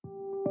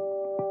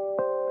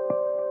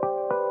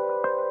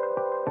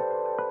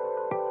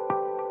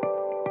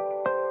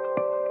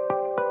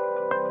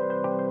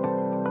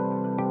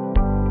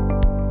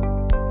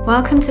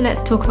Welcome to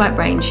Let's Talk About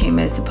Brain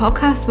Tumours, the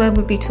podcast where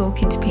we'll be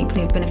talking to people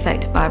who've been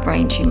affected by a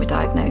brain tumour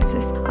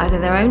diagnosis, either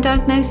their own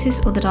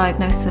diagnosis or the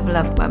diagnosis of a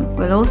loved one.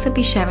 We'll also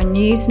be sharing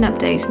news and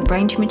updates from the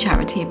Brain Tumour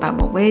Charity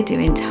about what we're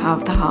doing to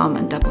halve the harm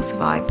and double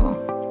survival.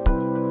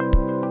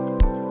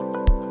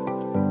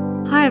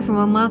 Hi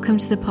everyone, welcome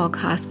to the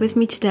podcast. With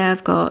me today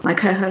I've got my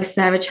co-host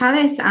Sarah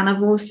Chalice, and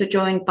I've also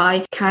joined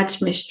by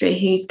Kaj Mystery,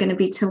 who's going to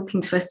be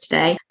talking to us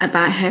today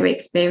about her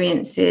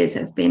experiences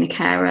of being a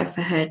carer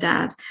for her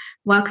dad.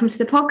 Welcome to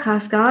the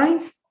podcast,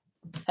 guys.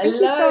 Hello.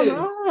 Thank you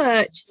so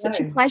much. Such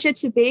a pleasure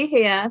to be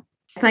here.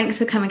 Thanks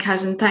for coming,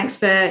 Kaj, and thanks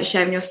for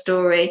sharing your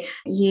story.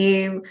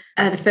 You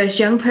are the first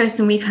young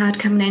person we've had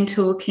coming in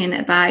talking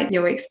about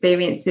your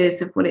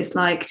experiences of what it's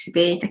like to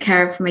be a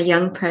carer from a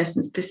young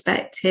person's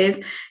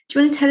perspective. Do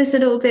you want to tell us a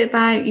little bit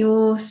about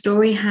your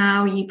story,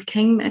 how you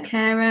became a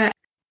carer?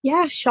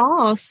 Yeah,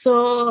 sure.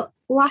 So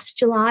last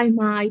July,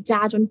 my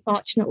dad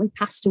unfortunately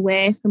passed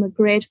away from a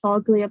grade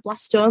 4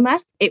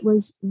 glioblastoma. It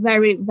was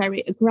very,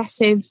 very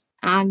aggressive,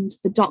 and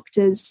the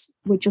doctors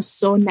were just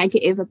so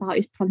negative about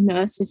his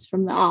prognosis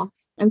from the off.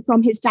 And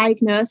from his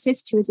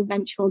diagnosis to his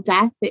eventual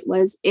death, it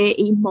was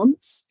 18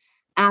 months.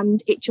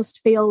 And it just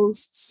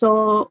feels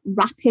so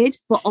rapid,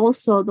 but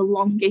also the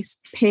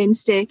longest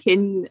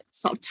painstaking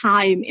sort of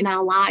time in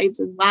our lives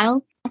as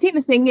well. I think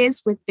the thing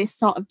is with this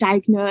sort of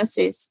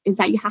diagnosis is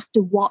that you have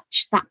to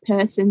watch that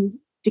person's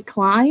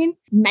decline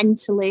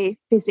mentally,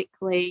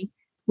 physically.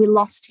 We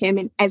lost him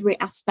in every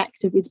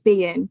aspect of his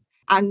being.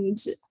 And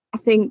I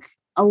think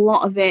a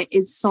lot of it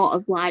is sort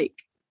of like,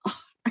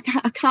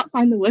 I can't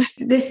find the words.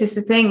 This is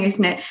the thing,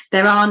 isn't it?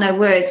 There are no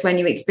words when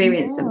you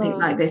experience something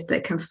like this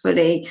that can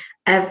fully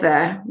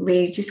ever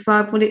really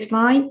describe what it's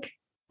like.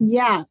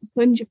 Yeah,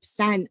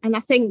 100%. And I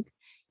think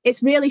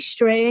it's really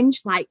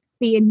strange, like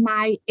being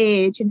my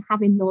age and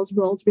having those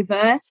roles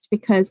reversed,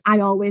 because I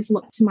always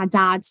looked to my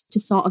dad to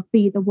sort of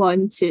be the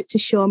one to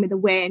show me the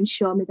way and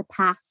show me the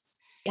path.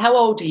 How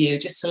old are you?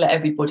 Just to let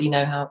everybody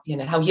know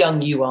how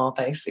young you are,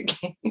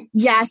 basically.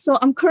 Yeah, so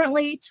I'm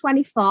currently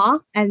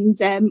 24, and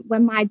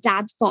when my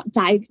dad got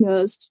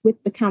diagnosed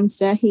with the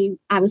cancer,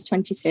 I was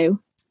 22,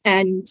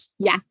 and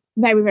yeah,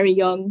 very, very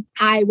young.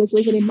 I was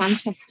living in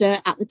Manchester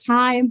at the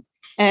time,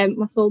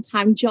 my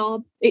full-time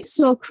job. It's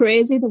so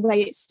crazy the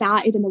way it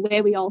started and the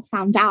way we all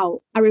found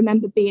out. I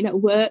remember being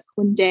at work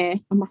one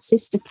day and my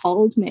sister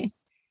called me.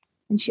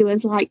 And she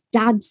was like,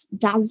 Dad's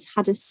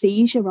had a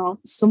seizure or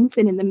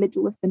something in the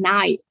middle of the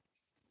night.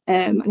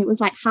 And it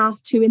was like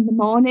 2:30 in the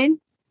morning.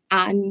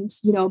 And,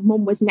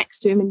 Mum was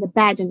next to him in the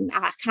bed. And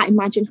I can't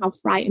imagine how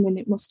frightening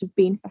it must have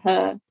been for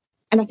her.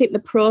 And I think the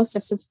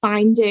process of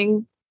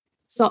finding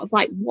sort of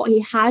like what he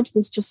had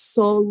was just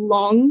so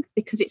long,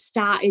 because it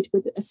started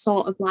with a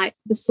sort of like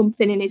there's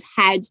something in his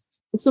head,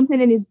 there's something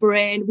in his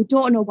brain. We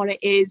don't know what it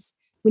is.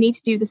 We need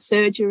to do the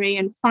surgery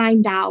and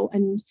find out.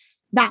 And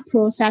that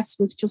process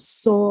was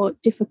just so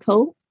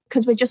difficult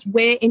because we're just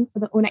waiting for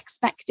the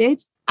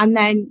unexpected. And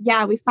then,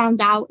 we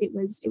found out it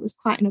was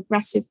quite an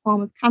aggressive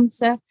form of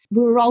cancer.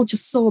 We were all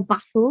just so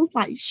baffled,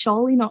 like,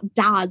 surely not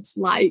Dad,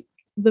 like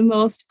the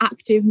most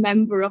active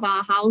member of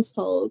our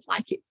household.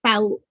 Like, it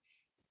felt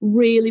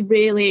really,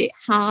 really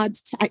hard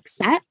to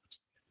accept.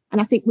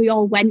 And I think we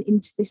all went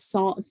into this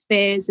sort of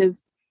phase of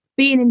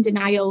being in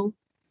denial.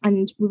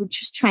 And we were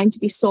just trying to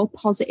be so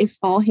positive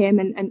for him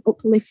and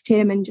uplift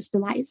him and just be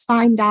like, it's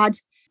fine, Dad.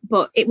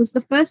 But it was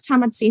the first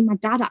time I'd seen my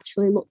dad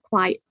actually look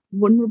quite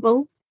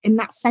vulnerable in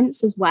that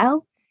sense as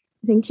well.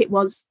 I think it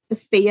was the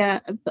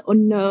fear of the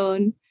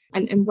unknown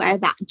and where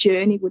that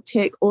journey would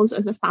take us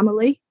as a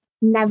family.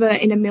 Never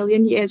in a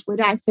million years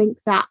would I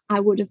think that I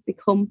would have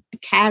become a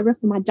carer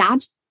for my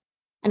dad.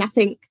 And I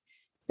think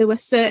there were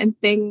certain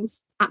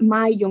things at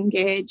my young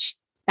age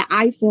that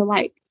I feel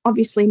like,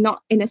 obviously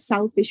not in a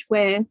selfish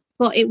way,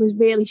 but it was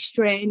really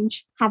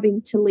strange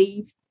having to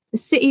leave the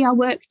city I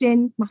worked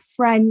in, my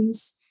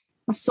friends,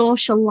 my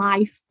social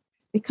life,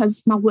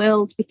 because my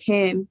world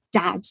became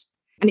Dad.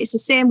 And it's the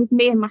same with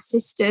me and my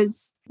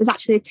sisters. There's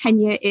actually a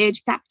 10-year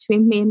age gap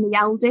between me and the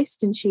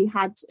eldest, and she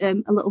had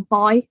a little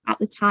boy at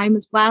the time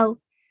as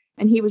well.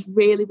 And he was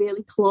really,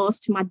 really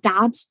close to my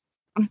dad.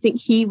 And I think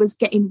he was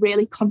getting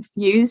really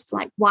confused,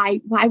 like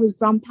why was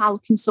Grandpa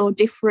looking so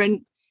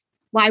different?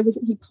 Why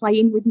wasn't he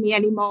playing with me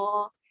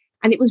anymore?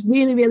 And it was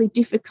really, really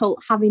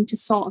difficult having to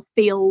sort of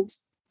field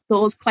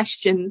those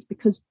questions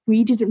because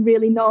we didn't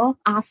really know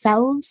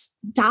ourselves.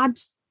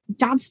 Dad's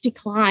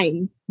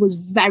decline was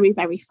very,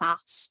 very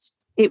fast.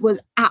 It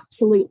was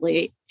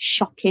absolutely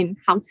shocking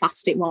how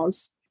fast it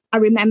was. I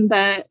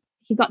remember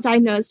he got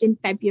diagnosed in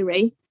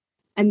February,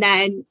 and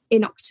then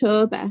in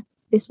October,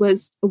 this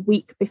was a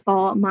week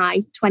before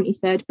my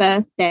 23rd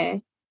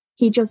birthday,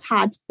 he just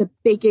had the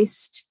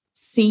biggest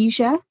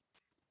seizure.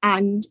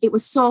 And it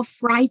was so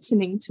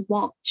frightening to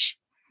watch.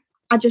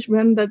 I just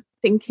remember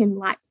thinking,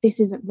 like, this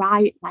isn't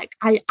right. Like,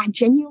 I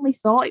genuinely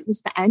thought it was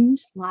the end.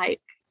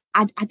 Like,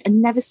 I'd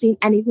never seen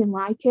anything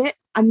like it.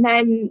 And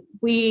then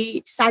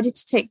we decided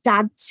to take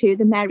Dad to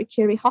the Mary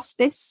Curie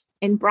Hospice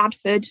in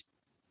Bradford.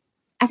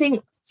 I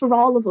think for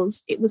all of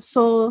us, it was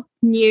so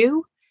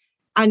new.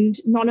 and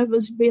none of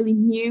us really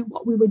knew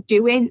what we were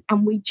doing.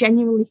 And we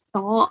genuinely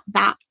thought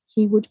that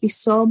he would be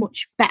so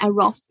much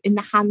better off in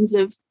the hands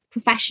of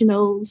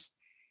professionals,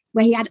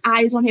 where he had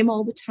eyes on him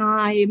all the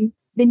time.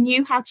 They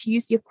knew how to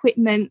use the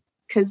equipment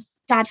because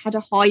Dad had a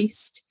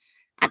hoist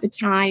at the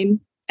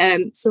time.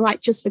 So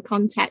like, just for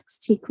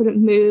context, he couldn't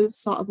move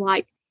sort of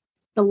like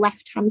the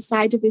left-hand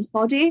side of his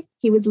body.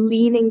 He was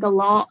leaning a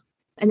lot,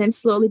 and then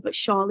slowly but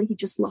surely he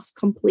just lost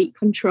complete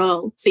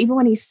control. So even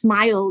when he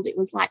smiled, it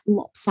was like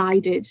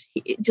lopsided.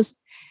 It just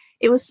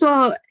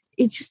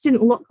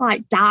didn't look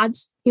like Dad.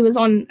 He was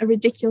on a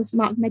ridiculous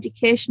amount of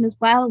medication as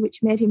well,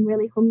 which made him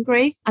really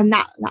hungry. And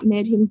that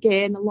made him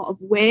gain a lot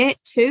of weight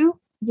too.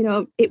 You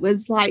know, it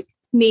was like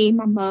me,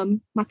 my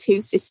mum, my two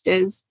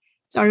sisters.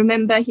 So I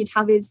remember he'd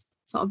have his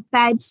sort of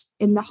bed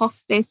in the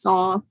hospice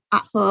or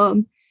at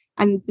home,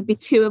 and there'd be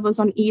two of us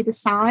on either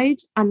side.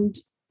 And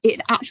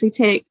it'd actually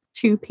take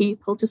two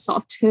people to sort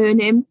of turn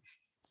him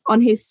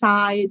on his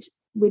side.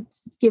 We'd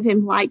give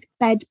him like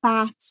bed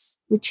baths,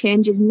 we'd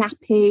change his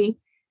nappy,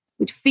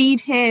 we'd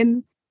feed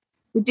him,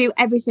 we'd do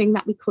everything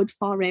that we could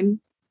for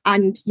him.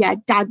 And yeah,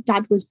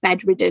 dad was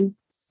bedridden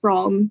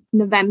from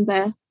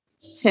November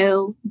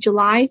till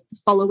July the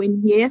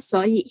following year.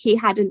 So he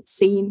hadn't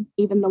seen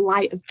even the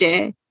light of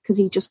day because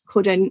he just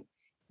couldn't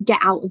get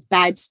out of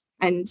bed,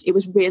 and it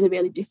was really,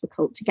 really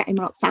difficult to get him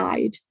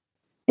outside.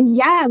 And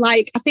yeah,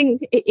 like I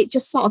think it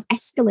just sort of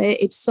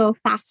escalated so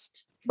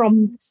fast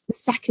from the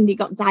second he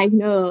got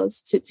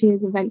diagnosed to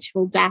his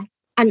eventual death.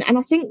 And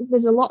I think there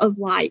was a lot of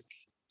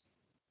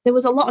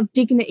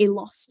dignity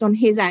lost on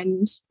his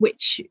end,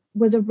 which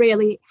was a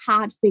really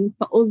hard thing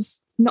for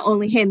us, not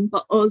only him,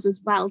 but us as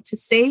well to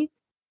see.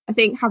 I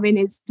think having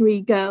his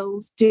three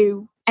girls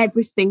do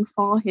everything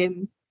for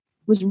him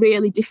was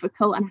really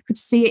difficult, and I could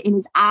see it in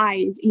his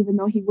eyes, even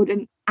though he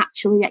wouldn't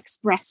actually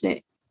express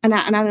it. And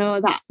I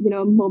know that, you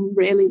know, Mum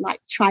really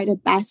like tried her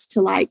best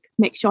to like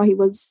make sure he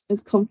was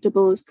as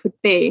comfortable as could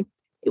be.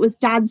 It was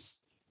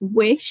Dad's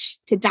wish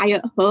to die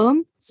at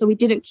home, so we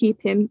didn't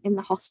keep him in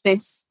the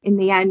hospice. In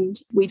the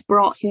end, we'd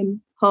brought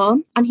him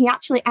home, and he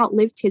actually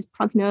outlived his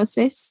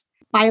prognosis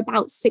by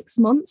about 6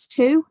 months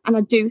too. And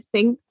I do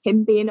think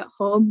him being at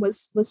home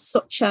was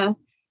such a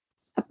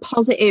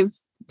positive,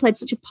 played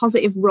such a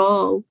positive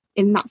role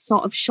in that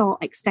sort of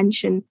short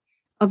extension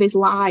of his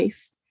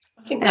life.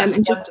 I think that's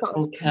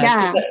wonderful,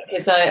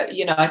 because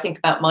I think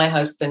about my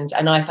husband,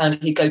 and I found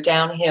he'd go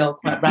downhill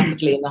quite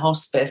rapidly in the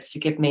hospice to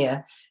give me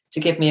a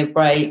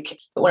break.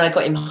 But when I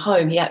got him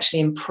home, he actually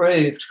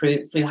improved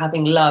through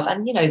having love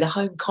and, you know, the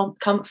home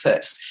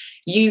comforts.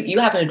 You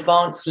have an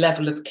advanced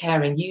level of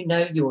caring. You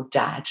know your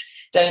dad,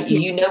 don't you?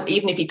 You know,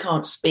 even if he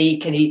can't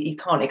speak and he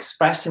can't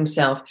express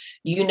himself,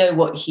 you know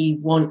what he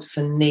wants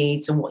and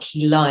needs and what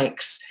he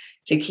likes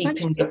to keep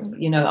him,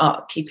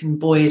 keep him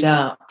buoyed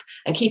up.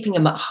 And keeping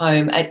him at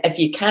home, if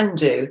you can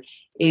do,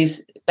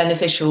 is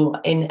beneficial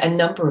in a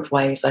number of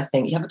ways, I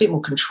think. You have a bit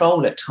more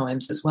control at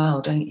times as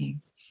well, don't you?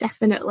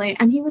 Definitely.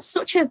 And he was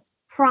such a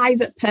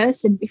private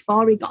person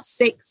before he got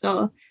sick.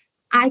 So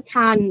I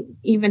can't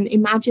even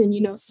imagine,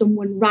 you know,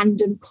 someone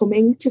random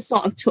coming to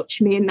sort of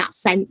touch me in that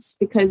sense,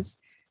 because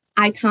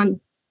I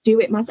can't do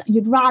it myself.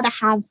 You'd rather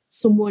have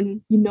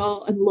someone you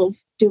know and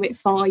love do it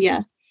for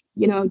you.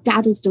 You know,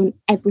 Dad has done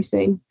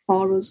everything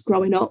for us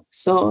growing up.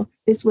 So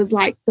this was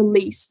like the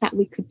least that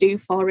we could do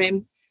for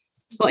him.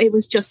 But it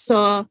was just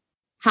so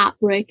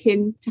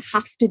heartbreaking to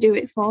have to do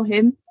it for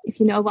him,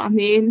 if you know what I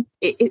mean.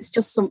 It's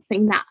just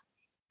something that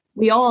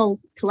we all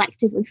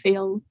collectively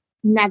feel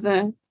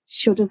never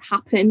should have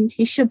happened.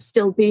 He should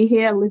still be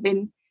here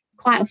living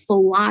quite a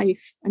full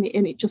life. And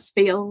it just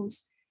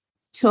feels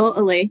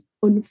totally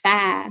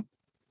unfair.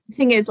 The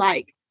thing is,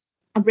 like,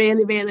 I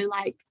really, really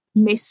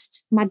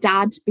missed my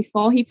dad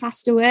before he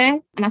passed away,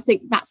 and I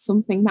think that's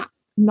something that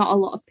not a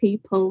lot of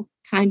people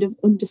kind of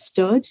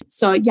understood.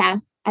 So yeah,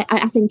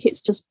 I think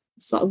it's just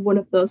sort of one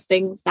of those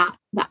things that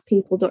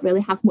people don't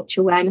really have much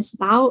awareness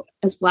about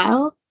as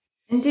well.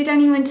 And did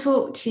anyone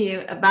talk to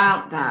you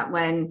about that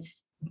when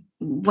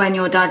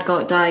your dad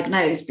got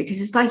diagnosed?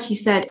 Because it's like you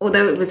said,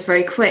 although it was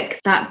very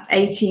quick, that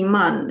 18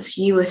 months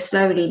you were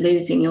slowly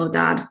losing your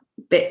dad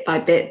bit by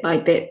bit by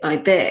bit by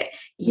bit.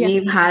 Yeah.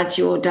 You had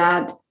your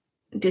dad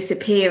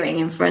disappearing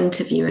in front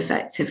of you,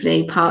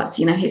 effectively, parts,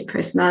 you know, his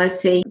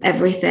personality,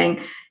 everything.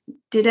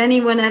 Did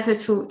anyone ever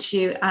talk to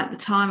you at the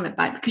time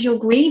about, because you're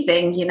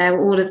grieving, you know,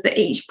 all of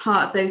each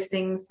part of those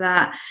things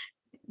that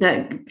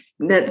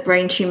the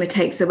brain tumor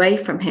takes away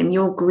from him?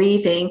 You're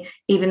grieving,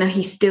 even though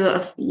he's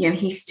still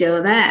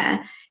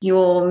there.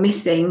 You're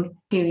missing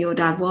who your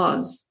dad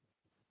was.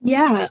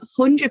 Yeah,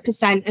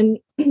 100%. And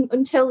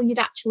until you'd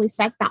actually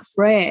said that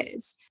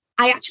phrase,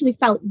 I actually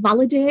felt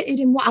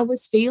validated in what I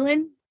was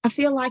feeling. I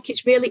feel like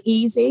it's really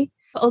easy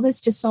for others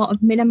to sort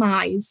of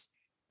minimise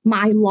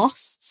my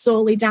loss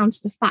solely down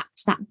to the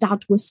fact that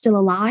Dad was still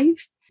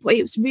alive. But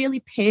it was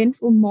really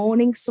painful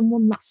mourning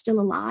someone that's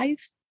still alive.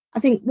 I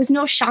think there's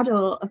no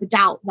shadow of a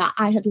doubt that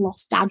I had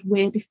lost Dad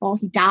way before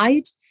he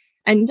died.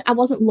 And I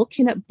wasn't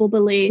looking at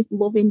bubbly,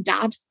 loving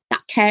Dad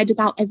that cared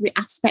about every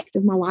aspect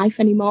of my life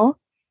anymore.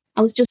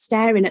 I was just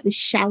staring at this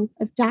shell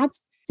of Dad.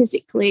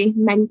 Physically,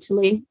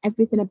 mentally,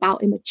 everything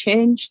about him had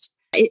changed.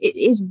 It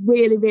is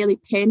really, really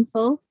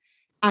painful.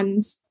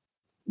 And,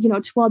 you know,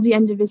 towards the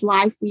end of his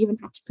life, we even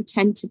had to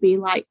pretend to be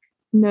like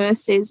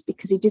nurses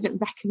because he didn't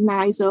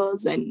recognise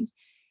us. And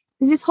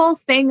there's this whole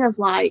thing of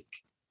like,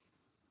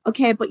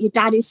 okay, but your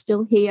dad is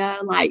still here,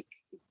 like,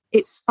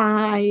 it's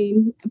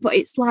fine. But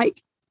it's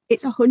like,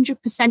 it's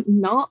 100%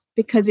 not,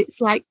 because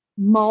it's like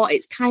more,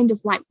 it's kind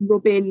of like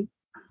rubbing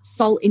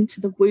salt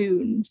into the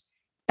wound,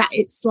 that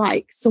it's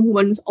like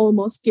someone's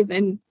almost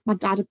given my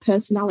dad a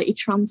personality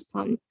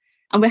transplant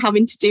and we're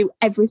having to do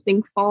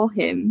everything for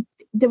him.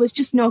 There was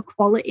just no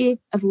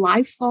quality of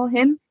life for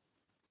him.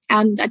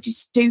 And I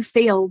just do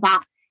feel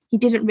that he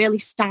didn't really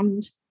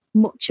stand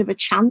much of a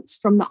chance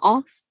from the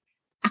off.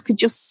 I could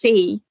just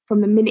see from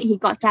the minute he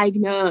got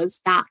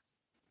diagnosed that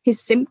his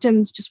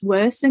symptoms just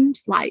worsened,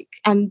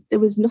 and there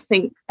was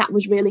nothing that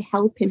was really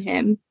helping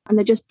him. And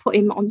they just put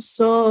him on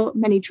so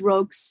many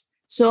drugs,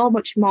 so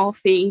much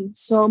morphine,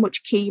 so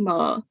much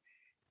chemo.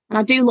 And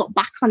I do look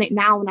back on it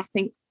now and I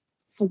think,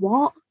 for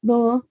what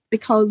though?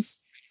 Because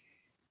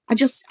I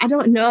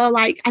don't know,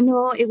 like, I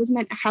know it was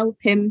meant to help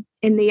him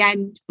in the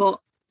end, but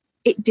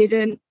it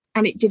didn't.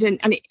 And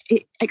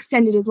it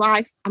extended his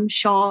life, I'm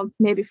sure,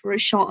 maybe for a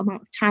short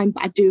amount of time.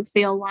 But I do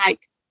feel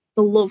like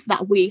the love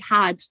that we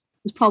had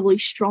was probably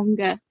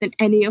stronger than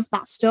any of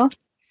that stuff.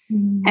 So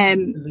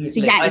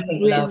yeah,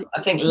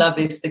 I think love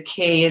is the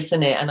key,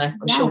 isn't it? And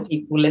I'm sure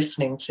people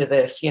listening to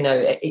this, you know,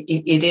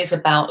 it is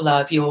about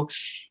love.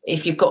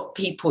 If you've got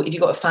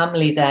a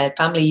family there,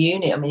 family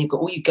unit, I mean, you've got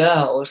all you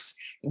girls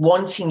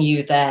wanting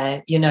you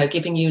there, you know,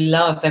 giving you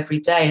love every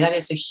day. That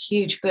is a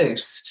huge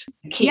boost.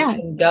 Keep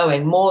them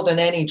going, more than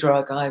any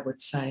drug, I would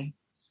say.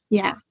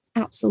 Yeah,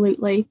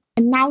 absolutely.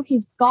 And now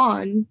he's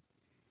gone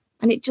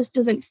and it just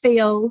doesn't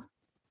feel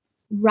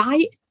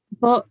right.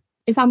 But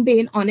if I'm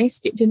being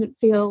honest, it didn't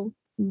feel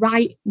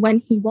right when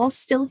he was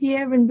still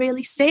here and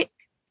really sick.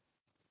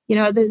 You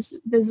know, there's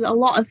a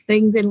lot of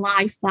things in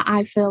life that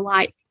I feel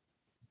like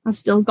I've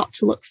still got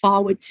to look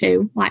forward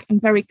to. Like, I'm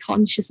very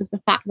conscious of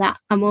the fact that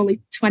I'm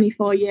only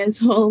 24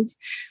 years old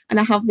and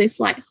I have this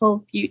like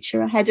whole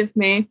future ahead of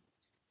me.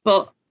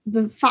 But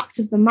the fact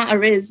of the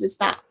matter is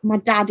that my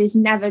dad is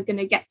never going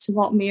to get to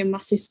walk me and my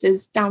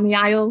sisters down the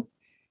aisle.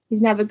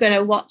 He's never going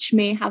to watch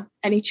me have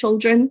any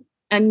children.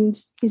 And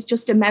he's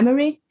just a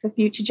memory for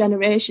future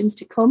generations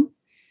to come,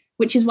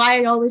 which is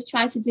why I always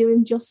try to do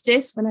him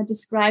justice when I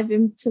describe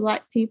him to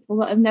like people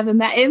that have never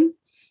met him.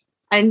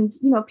 And,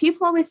 you know,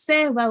 people always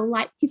say, well,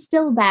 like, he's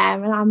still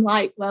there. And I'm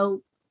like,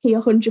 well, he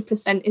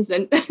 100%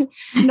 isn't.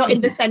 Not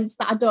in the sense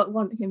that I don't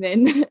want him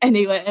in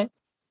anyway.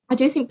 I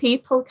do think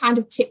people kind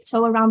of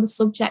tiptoe around the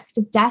subject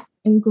of death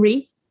and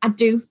grief. I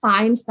do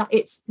find that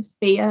it's the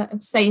fear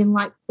of saying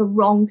like the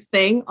wrong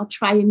thing or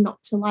trying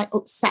not to like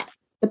upset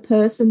the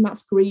person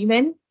that's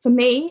grieving. For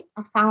me,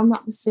 I found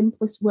that the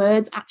simplest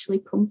words actually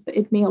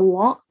comforted me a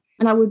lot.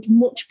 And I would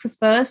much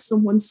prefer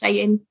someone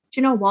saying, do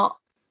you know what?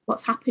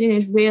 What's happening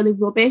is really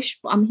rubbish,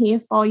 but I'm here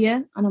for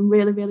you and I'm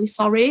really, really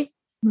sorry.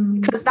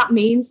 Because that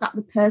means that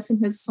the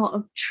person has sort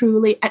of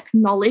truly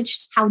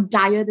acknowledged how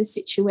dire the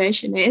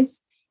situation is,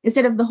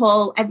 instead of the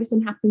whole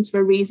everything happens for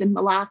a reason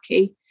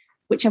malarkey,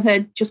 which I've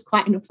heard just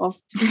quite enough of,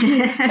 to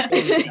be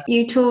honest.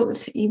 You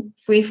talked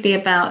briefly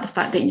about the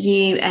fact that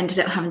you ended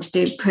up having to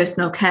do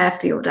personal care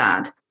for your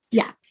dad.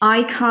 Yeah.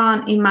 I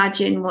can't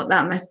imagine what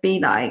that must be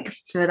like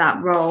for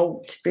that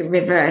role to be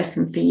reversed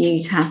and for you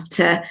to have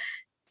to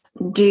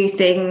do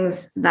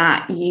things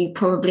that you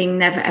probably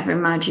never ever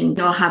imagined,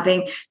 or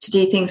having to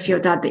do things for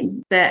your dad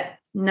that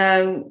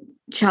no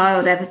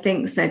child ever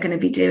thinks they're going to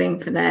be doing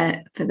for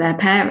their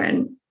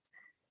parent.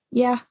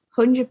 Yeah,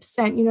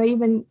 100%. You know,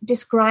 even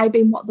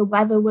describing what the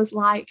weather was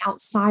like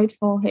outside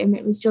for him,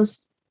 it was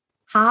just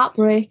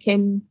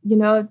heartbreaking. You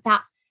know,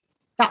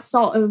 that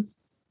sort of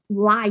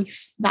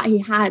life that he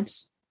had,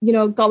 you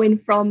know, going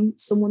from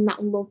someone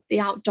that loved the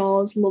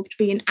outdoors, loved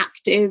being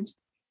active.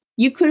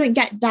 You couldn't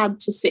get dad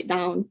to sit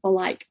down for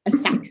like a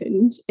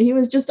second. He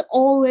was just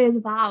always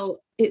about.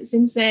 It's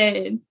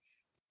insane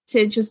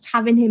to just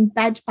having him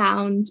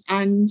bedbound,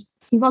 and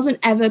he wasn't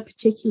ever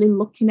particularly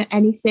looking at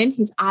anything.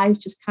 His eyes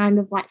just kind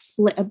of like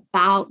flit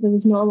about. There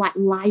was no like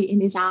light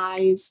in his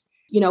eyes.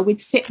 You know, we'd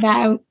sit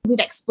there, we'd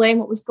explain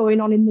what was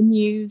going on in the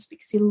news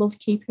because he loved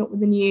keeping up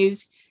with the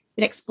news.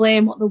 We'd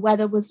explain what the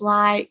weather was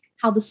like,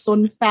 how the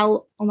sun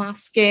felt on our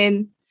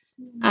skin.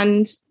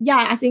 And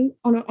yeah, I think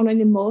on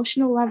an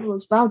emotional level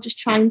as well, just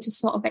trying to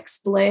sort of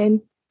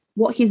explain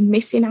what he's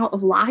missing out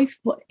of life.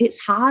 But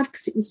it's hard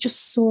because it was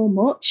just so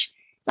much.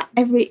 It's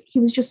like he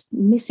was just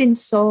missing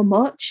so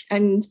much,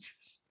 and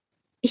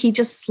he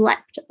just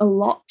slept a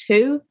lot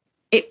too.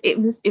 It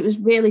was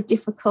really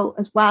difficult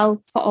as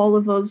well for all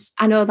of us.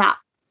 I know that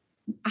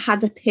I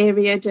had a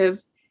period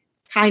of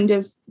kind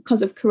of,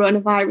 because of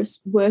coronavirus,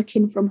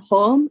 working from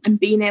home and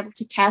being able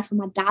to care for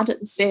my dad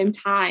at the same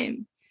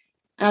time.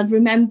 And I'd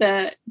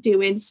remember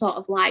doing sort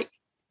of like,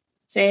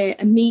 say,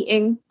 a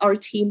meeting or a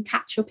team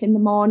catch up in the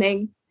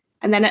morning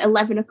And then at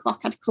 11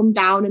 o'clock, I'd come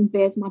down and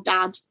bathe my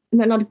dad. And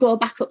then I'd go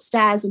back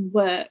upstairs and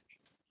work.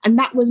 And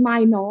that was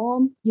my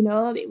norm, you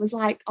know. It was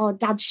like, oh,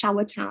 dad's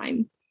shower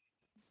time.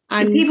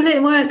 And did people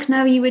at work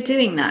know you were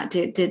doing that?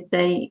 Did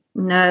they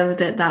know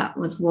that that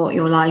was what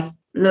your life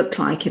looked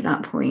like at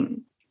that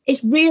point?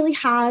 It's really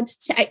hard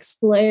to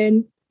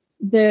explain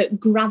the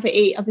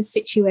gravity of a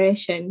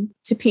situation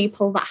to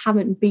people that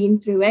haven't been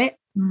through it.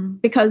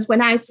 Because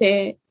when I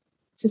say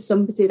to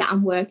somebody that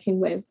I'm working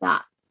with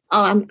that,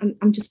 oh,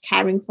 I'm just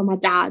caring for my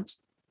dad,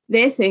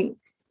 they think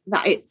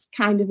that it's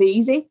kind of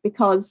easy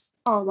because,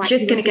 oh, like,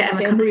 just going to get him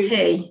a cup of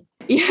tea.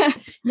 Yeah,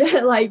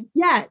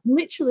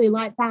 literally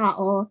like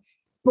that.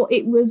 But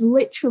it was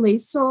literally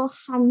so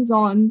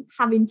hands-on,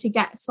 having to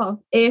get sort of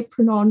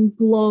apron on,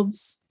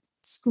 gloves,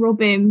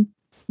 scrub him,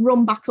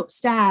 run back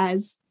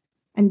upstairs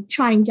and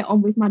try and get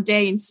on with my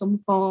day in some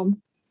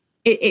form.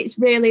 It's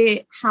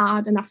really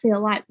hard, and I feel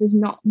like there's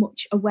not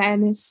much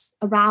awareness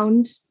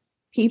around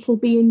people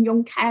being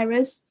young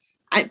carers,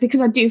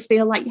 because I do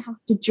feel like you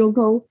have to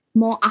juggle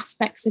more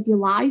aspects of your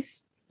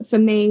life. For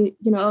me,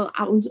 you know,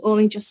 I was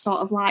only just sort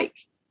of like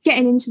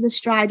getting into the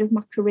stride of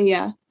my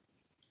career.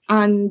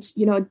 And,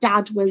 you know,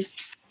 dad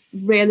was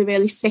really,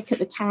 really sick at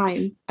the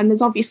time. And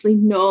there's obviously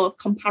no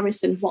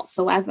comparison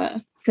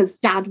whatsoever because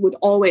dad would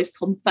always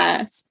come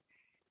first.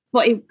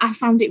 But I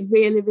found it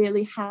really,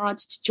 really hard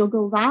to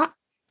juggle that.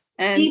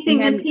 Do you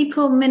think that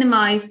people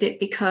minimised it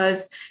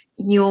because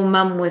your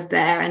mum was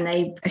there and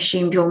they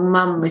assumed your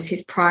mum was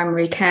his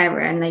primary carer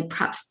and they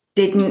perhaps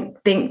didn't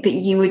think that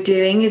you were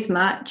doing as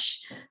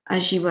much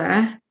as you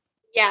were?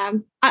 Yeah,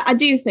 I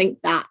do think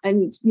that.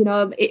 And, you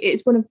know,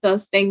 it's one of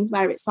those things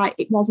where it's like,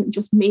 it wasn't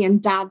just me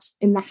and dad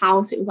in the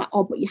house. It was like,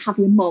 oh, but you have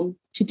your mum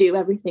to do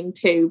everything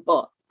too.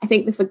 But I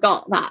think they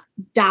forgot that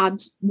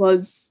dad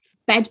was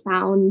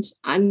bedbound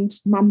and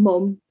my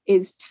mum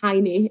is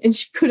tiny and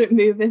she couldn't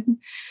move him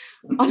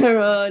on her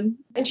own.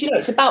 And, you know,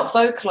 it's about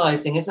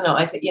vocalising, isn't it?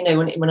 I think, you know,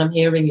 when I'm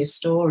hearing your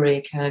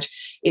story, Kaj,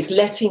 it's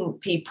letting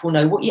people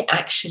know what you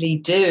actually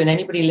do. And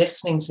anybody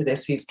listening to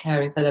this who's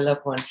caring for their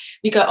loved one,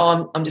 you go,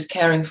 oh, I'm just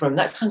caring for them.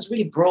 That sounds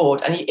really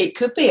broad. And it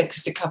could be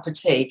just a cup of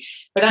tea.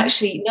 But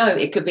actually, no,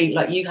 it could be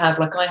like you have,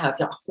 like I have,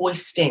 like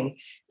hoisting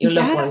your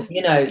loved one.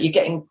 You know, you're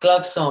getting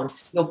gloves on,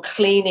 you're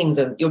cleaning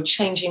them, you're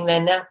changing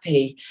their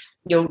nappy,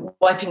 you're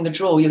wiping the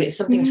drawer, you get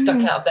something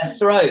stuck out of their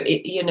throat,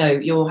 you know,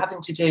 you're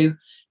having to do,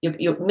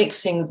 you're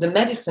mixing the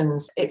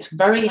medicines. It's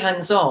very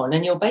hands-on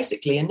and you're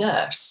basically a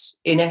nurse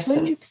in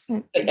essence.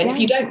 100%, and if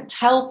you don't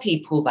tell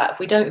people that, if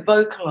we don't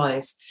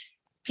vocalise,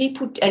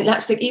 people, and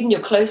that's even your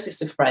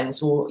closest of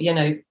friends or, you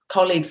know,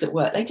 colleagues at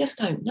work, they just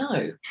don't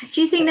know.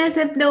 Do you think there's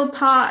a little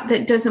part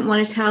that doesn't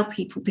want to tell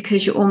people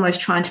because you're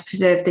almost trying to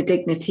preserve the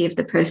dignity of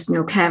the person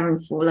you're caring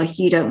for? Like,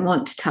 you don't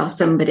want to tell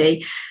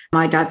somebody,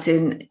 my dad's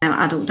in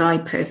adult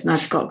diapers and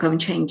I've got to go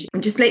and change.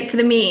 I'm just late for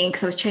the meeting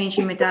because I was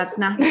changing my dad's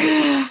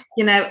nappy,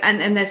 you know,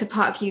 and there's a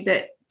part of you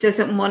that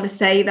doesn't want to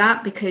say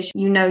that because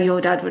you know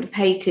your dad would have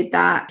hated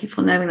that,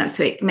 people knowing that,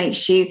 so it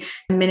makes you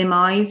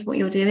minimise what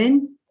you're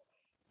doing.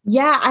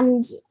 Yeah,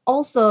 and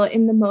also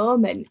in the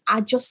moment,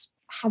 I just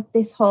had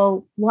this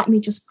whole, let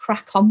me just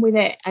crack on with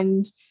it.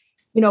 And,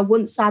 you know,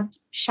 once I'd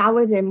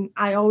showered him,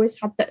 I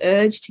always had the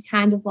urge to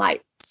kind of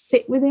like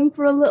sit with him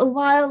for a little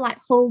while, like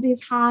hold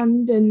his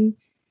hand and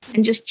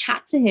just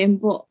chat to him.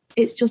 But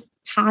it's just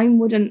time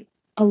wouldn't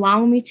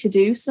allow me to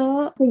do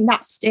so. I think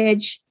that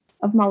stage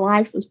of my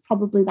life was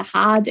probably the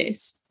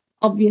hardest.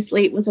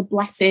 Obviously, it was a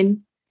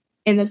blessing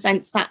in the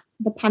sense that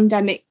the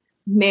pandemic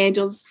made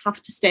us have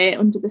to stay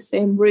under the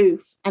same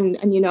roof, and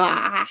you know,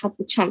 I had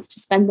the chance to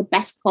spend the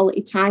best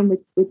quality time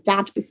with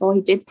dad before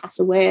he did pass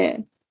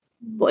away.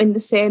 But in the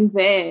same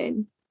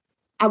vein,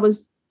 I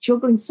was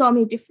juggling so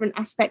many different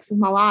aspects of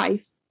my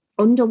life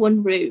under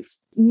one roof,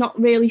 not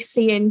really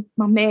seeing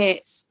my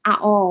mates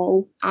at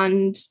all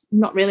and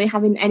not really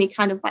having any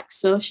kind of like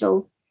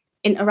social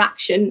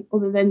interaction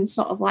other than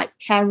sort of like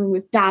caring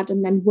with dad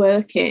and then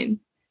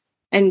working.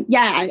 And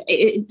yeah,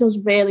 it does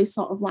really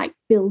sort of like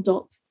build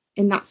up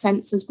in that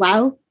sense as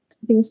well.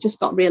 Things just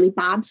got really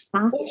bad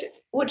fast.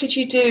 What did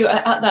you do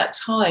at that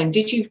time?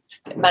 Did you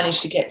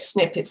manage to get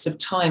snippets of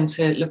time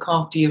to look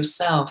after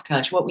yourself,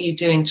 Kaj? What were you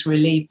doing to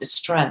relieve the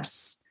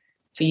stress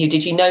for you?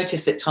 Did you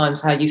notice at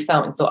times how you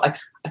felt and thought,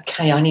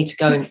 okay, I need to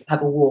go and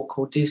have a walk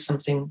or do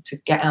something to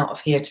get out of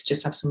here to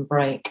just have some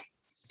break?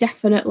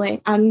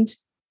 Definitely. And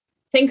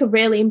I think a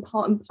really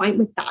important point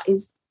with that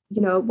is,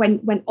 you know,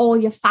 when all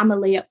your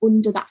family are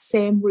under that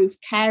same roof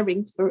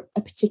caring for a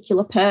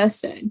particular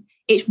person,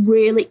 it's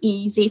really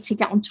easy to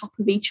get on top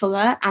of each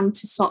other and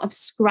to sort of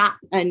scrap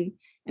and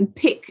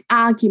pick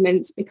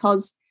arguments,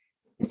 because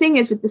the thing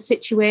is with the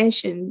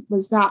situation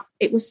was that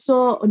it was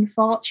so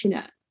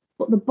unfortunate,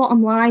 but the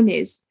bottom line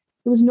is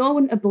there was no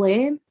one to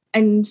blame,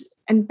 and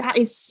that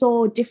is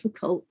so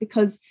difficult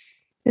because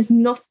there's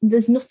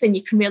nothing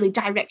you can really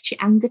direct your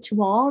anger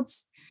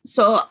towards.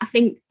 So I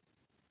think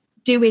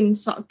doing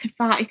sort of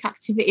cathartic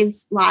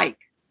activities, like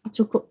I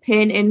took up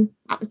painting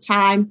at the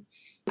time,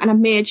 and I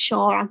made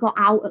sure I got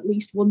out at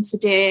least once a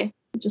day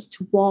just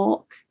to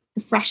walk.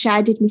 The fresh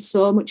air did me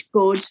so much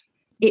good.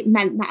 it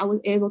meant that I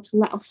was able to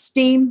let off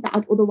steam that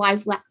I'd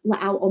otherwise let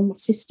out on my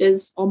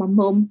sisters or my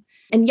mum.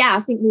 And yeah, I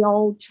think we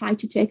all try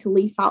to take a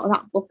leaf out of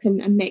that book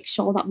and make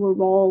sure that we're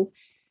all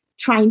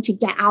trying to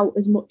get out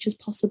as much as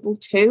possible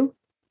too.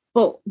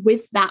 But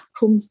with that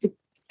comes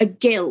a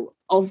guilt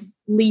of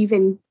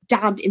leaving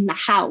Dad in the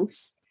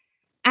house.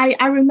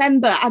 I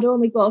remember I'd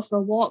only go for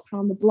a walk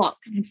around the block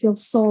and I'd feel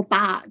so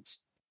bad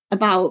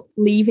about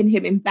leaving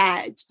him in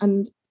bed.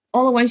 And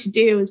all I wanted to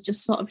do was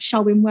just sort of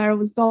show him where I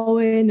was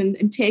going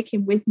and take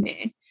him with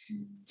me.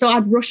 So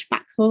I'd rush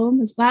back home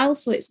as well.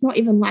 So it's not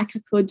even like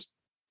I could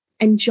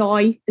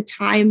enjoy the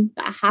time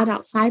that I had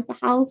outside the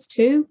house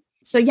too.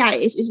 So yeah,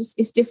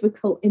 it's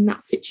difficult in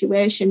that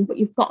situation, but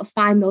you've got to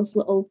find those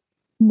little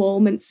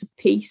moments of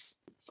peace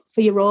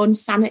for your own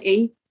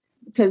sanity,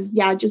 because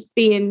yeah, just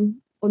being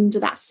under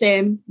that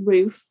same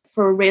roof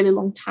for a really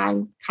long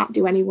time can't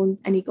do anyone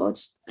any good.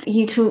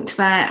 You talked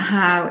about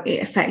how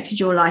it affected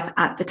your life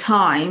at the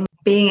time,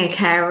 being a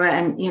carer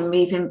and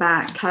moving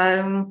back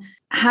home.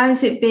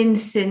 How's it been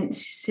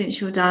since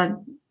your dad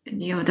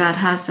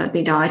has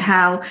sadly died?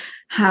 How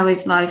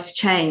has life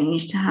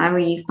changed? How are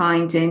you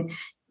finding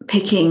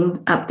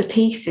picking up the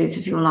pieces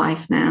of your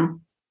life now?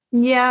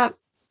 Yeah,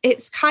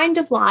 it's kind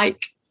of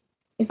like,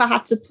 if I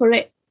had to put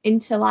it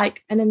into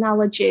like an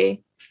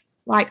analogy,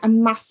 like a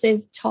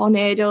massive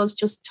tornado's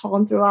just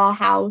torn through our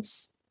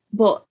house,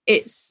 but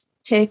it's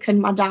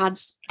taken my dad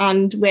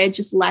and we're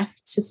just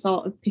left to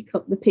sort of pick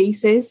up the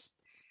pieces.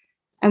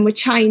 And we're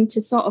trying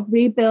to sort of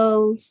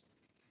rebuild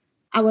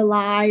our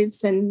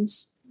lives, and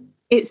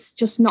it's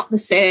just not the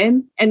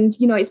same. And,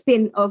 it's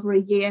been over a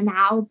year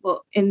now,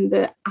 but in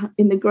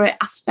the great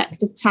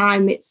aspect of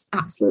time, it's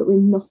absolutely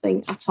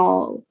nothing at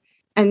all.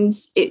 And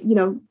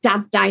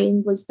Dad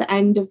dying was the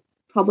end of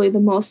probably the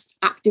most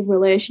active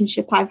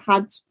relationship I've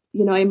had,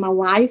 in my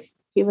life.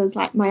 He was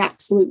like my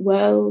absolute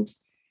world.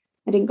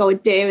 I didn't go a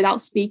day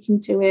without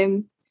speaking to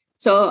him.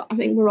 So I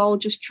think we're all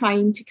just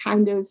trying to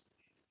kind of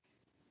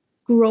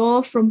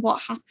grow from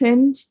what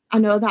happened. I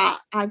know that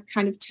I've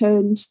kind of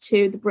turned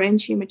to the Brain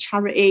Tumour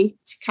charity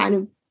to kind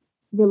of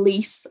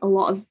release a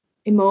lot of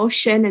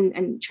emotion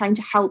and trying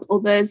to help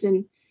others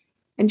and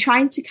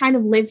trying to kind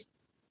of live,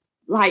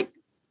 like,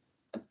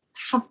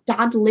 have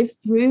Dad live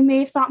through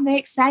me, if that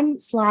makes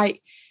sense.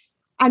 Like,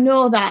 I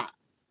know that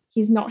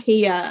he's not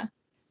here,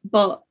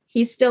 but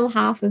he's still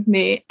half of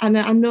me. And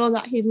I know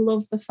that he'd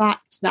love the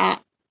fact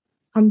that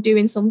I'm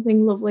doing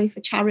something lovely for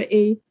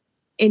charity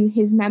in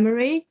his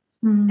memory.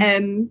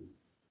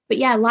 But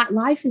yeah,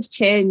 life has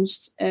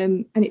changed,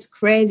 and it's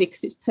crazy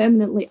because it's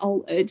permanently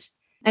altered.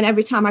 And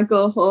every time I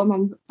go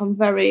home, I'm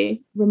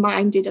very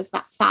reminded of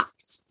that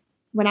fact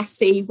when I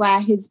see where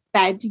his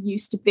bed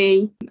used to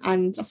be,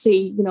 and I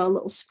see,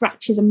 little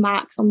scratches and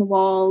marks on the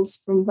walls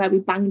from where we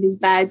banged his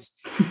bed.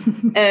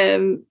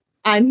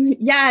 And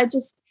yeah,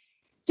 just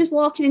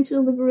walking into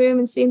the living room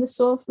and seeing the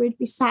sofa he'd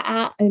be sat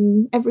at,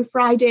 and every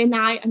Friday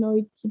night I know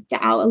he'd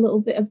get out a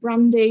little bit of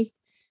brandy.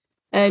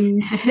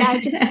 And yeah,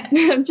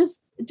 just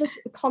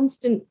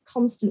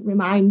constant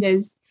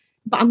reminders.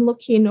 But I'm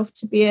lucky enough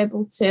to be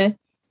able to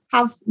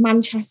have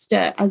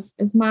Manchester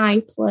as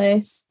my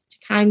place to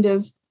kind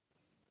of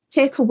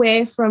take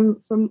away from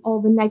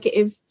all the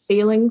negative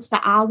feelings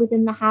that are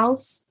within the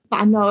house.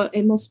 But I know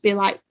it must be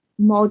like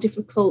more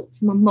difficult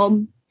for my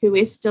mum, who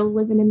is still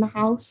living in the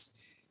house.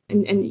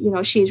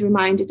 And she's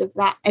reminded of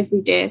that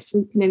every day,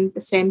 sleeping in the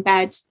same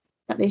bed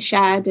that they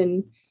shared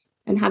and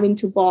having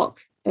to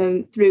walk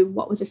through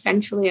what was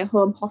essentially a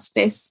home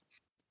hospice.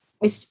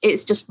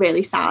 It's just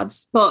really sad.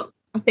 But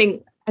I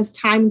think as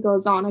time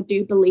goes on, I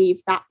do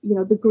believe that,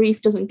 the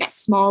grief doesn't get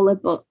smaller,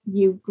 but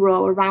you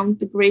grow around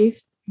the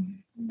grief.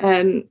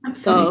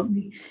 So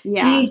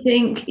yeah. Do you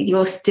think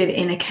you're still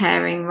in a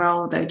caring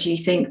role though? Do you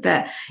think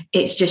that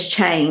it's just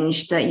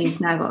changed, that you've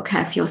now got to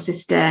care for your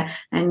sister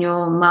and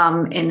your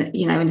mum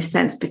in a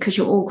sense, because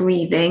you're all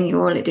grieving,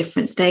 you're all at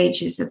different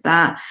stages of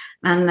that,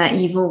 and that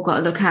you've all got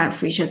to look out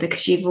for each other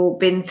because you've all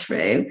been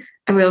through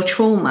a real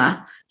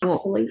trauma?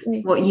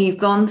 Absolutely. What you've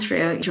gone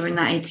through during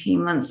that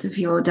 18 months of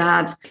your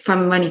dad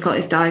from when he got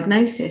his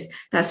diagnosis,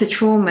 that's a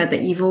trauma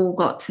that you've all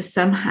got to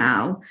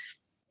somehow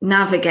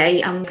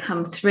navigate and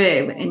come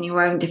through in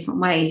your own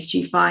different ways. Do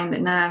you find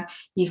that now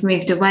you've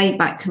moved away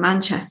back to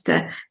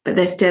Manchester, but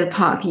there's still a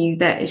part of you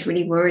that is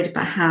really worried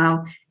about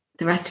how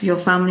the rest of your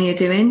family are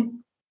doing?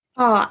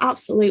 Oh,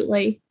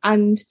 absolutely.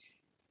 And,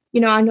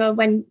 I know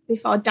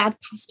before Dad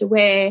passed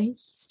away,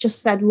 he's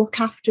just said, look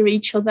after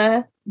each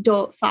other,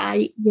 don't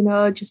fight,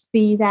 just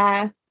be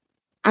there.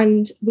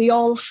 And we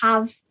all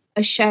have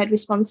a shared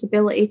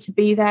responsibility to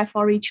be there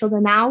for each other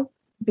now.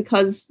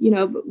 Because,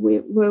 we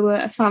were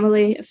a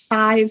family of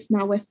 5,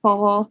 now we're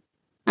 4,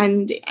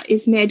 and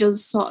it's made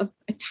us sort of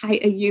a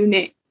tighter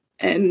unit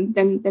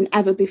than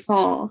ever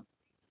before.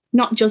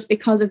 Not just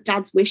because of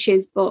Dad's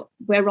wishes, but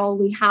we're all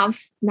we have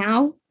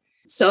now.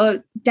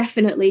 So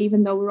definitely,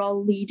 even though we're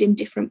all leading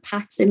different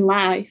paths in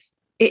life,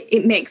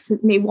 it makes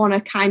me want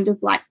to kind of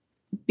like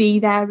be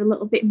there a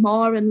little bit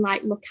more and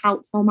like look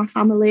out for my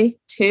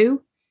family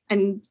too.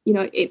 And,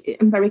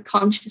 I'm very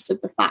conscious of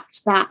the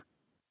fact that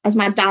as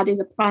my dad is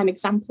a prime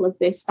example of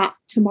this, that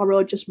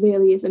tomorrow just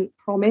really isn't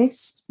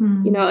promised.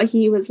 You know,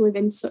 he was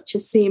living such a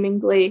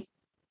seemingly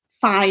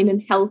fine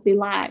and healthy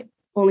life,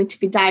 only to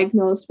be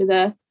diagnosed with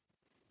a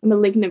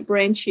malignant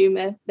brain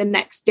tumor the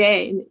next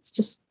day. And it's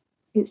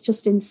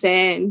just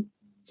insane.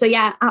 So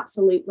yeah,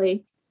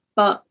 absolutely.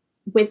 But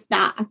with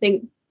that, I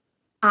think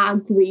our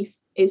grief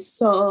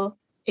is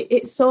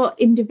it's so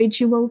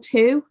individual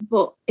too,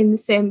 but in the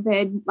same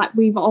vein, like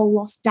we've all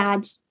lost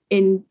dad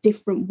in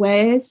different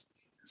ways.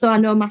 So I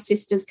know my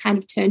sisters kind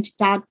of turned to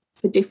dad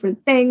for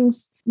different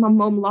things. My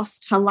mum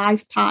lost her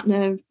life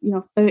partner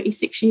of,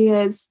 36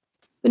 years.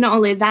 But not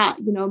only that,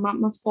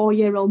 my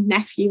 4-year-old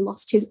nephew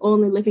lost his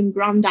only living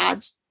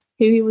granddad,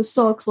 who he was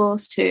so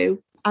close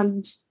to,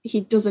 and he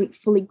doesn't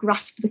fully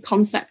grasp the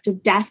concept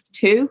of death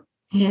too.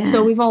 Yeah.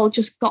 So we've all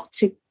just got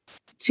to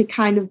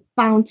kind of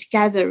bound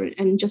together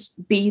and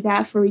just be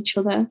there for each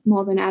other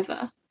more than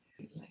ever.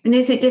 And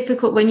is it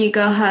difficult when you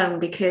go home?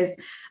 Because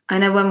I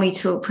know when we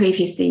talked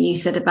previously, you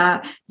said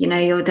about,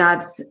 your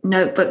dad's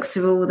notebooks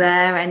are all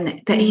there,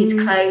 and that his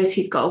clothes,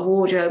 he's got a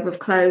wardrobe of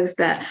clothes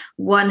that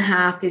one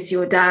half is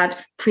your dad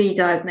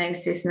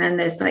pre-diagnosis, and then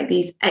there's like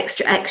these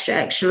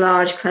extra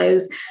large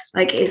clothes.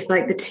 Like it's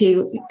like the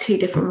two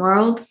different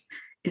worlds.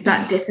 Is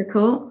that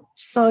difficult?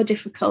 So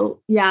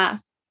difficult, yeah.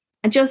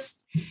 And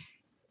just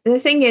the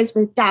thing is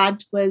with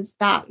dad was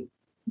that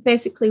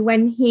basically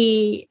when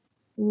he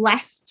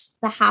left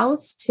the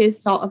house to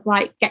sort of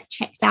like get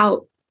checked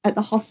out at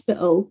the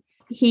hospital,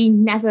 he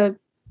never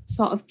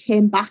sort of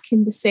came back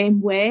in the same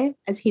way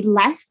as he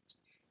left.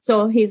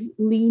 So his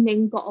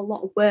leaning got a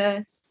lot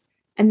worse.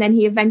 And then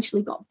he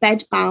eventually got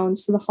bedbound.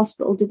 So the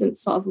hospital didn't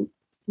sort of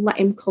let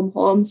him come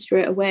home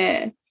straight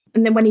away.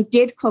 And then when he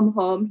did come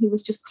home, he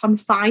was just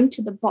confined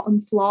to the bottom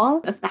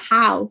floor of the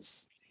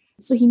house.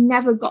 So he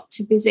never got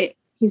to visit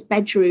his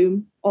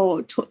bedroom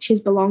or touch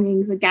his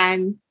belongings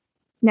again,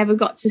 never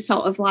got to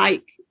sort of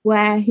like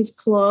wear his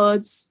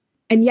clothes.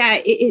 And yeah,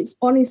 it's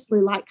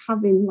honestly like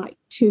having like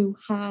two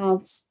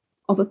halves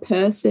of a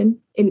person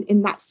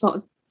in that sort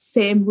of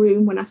same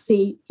room. When I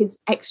see his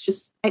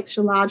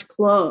extra large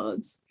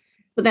clothes,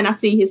 but then I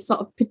see his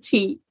sort of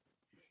petite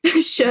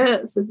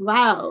shirts as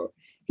well.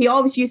 He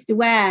always used to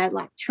wear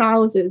like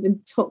trousers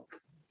and tuck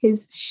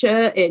his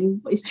shirt in,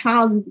 but his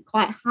trousers were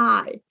quite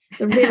high.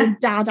 The real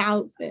dad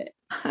outfit.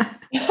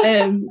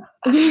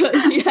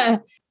 Yeah,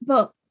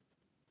 but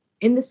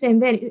in the same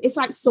vein, it's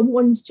like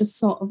someone's just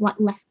sort of like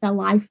left their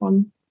life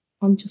on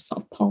just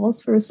sort of pause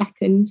for a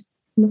second.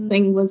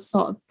 Nothing was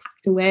sort of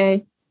packed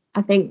away.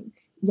 I think,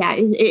 yeah,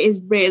 it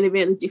is really,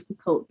 really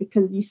difficult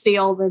because you see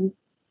all the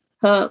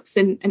hopes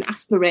and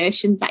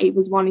aspirations that he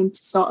was wanting to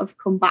sort of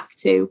come back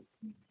to.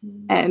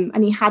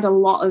 And he had a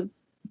lot of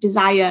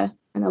desire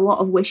and a lot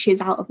of wishes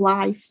out of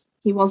life.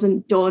 He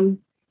wasn't done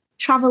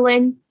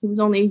traveling. He was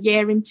only a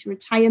year into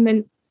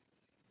retirement.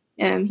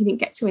 He didn't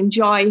get to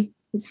enjoy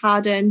his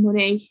hard-earned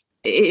money.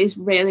 It is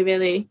really,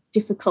 really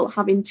difficult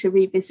having to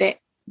revisit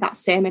that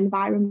same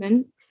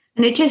environment.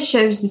 And it just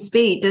shows the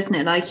speed, doesn't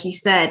it? Like you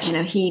said,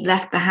 he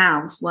left the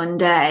house one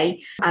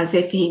day as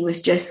if he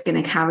was just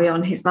going to carry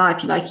on his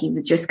life. Like he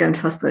was just going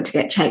to hospital to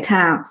get checked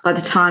out. By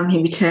the time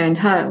he returned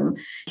home,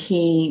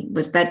 he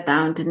was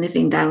bedbound and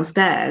living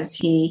downstairs.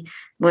 He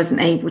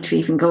wasn't able to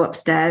even go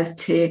upstairs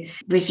to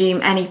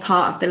resume any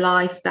part of the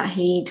life that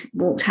he'd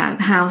walked out of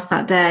the house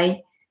that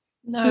day.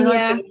 No, and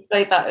I would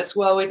say that as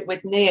well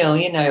with Neil.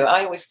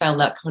 I always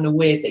found that kind of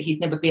weird that he'd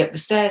never be up the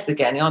stairs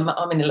again. I'm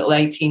in a little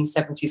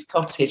 1870s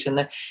cottage,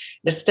 and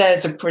the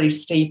stairs are pretty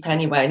steep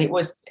anyway. And it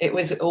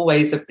was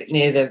always a bit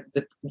near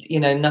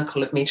the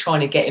knuckle of me trying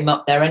to get him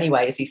up there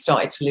anyway, as he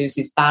started to lose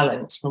his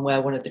balance from where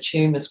one of the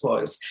tumours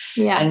was.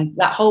 Yeah, and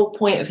that whole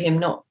point of him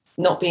not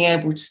being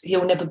able to,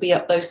 he'll never be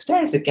up those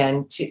stairs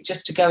again,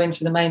 just to go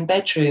into the main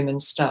bedroom and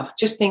stuff.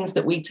 Just things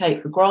that we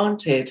take for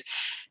granted.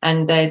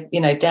 And they're,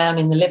 down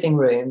in the living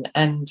room,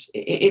 and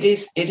it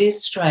is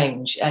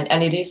strange,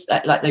 and it is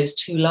like those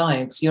two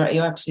lives. You're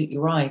absolutely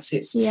right.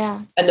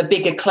 And the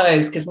bigger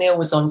clothes, because Neil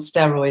was on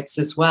steroids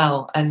as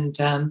well, and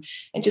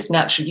just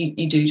naturally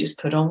you do just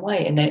put on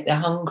weight, and they're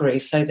hungry.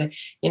 So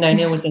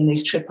Neil was in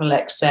these triple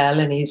XL,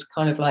 and he's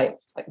kind of like,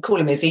 I call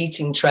them his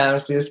eating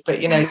trousers,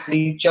 but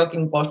the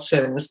jogging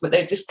bottoms, but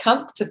they're just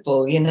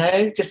comfortable,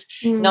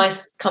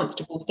 nice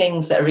comfortable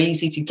things that are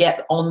easy to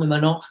get on them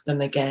and off them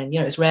again.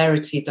 It's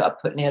rarity that I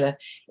put Neil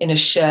in a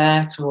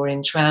shirt or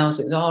in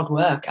trousers. It's hard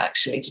work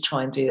actually to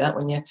try and do that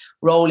when you're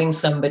rolling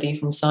somebody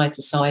from side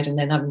to side and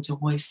then having to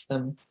hoist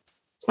them.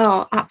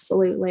 Oh,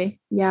 absolutely.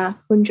 Yeah,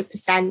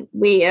 100%.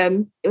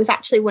 It was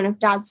actually one of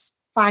Dad's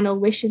final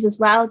wishes as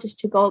well, just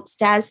to go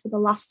upstairs for the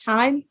last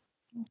time.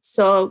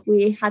 So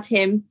we had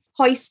him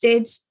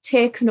hoisted,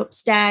 taken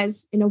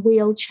upstairs in a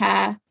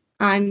wheelchair,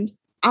 and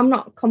I'm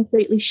not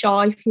completely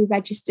sure if he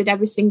registered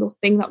every single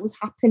thing that was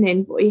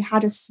happening, but he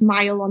had a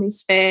smile on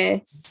his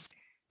face,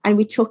 and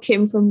we took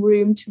him from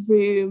room to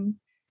room,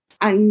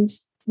 and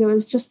there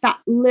was just that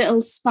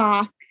little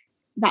spark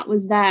that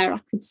was there. I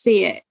could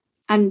see it.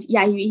 And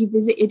yeah, he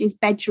visited his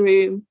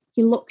bedroom.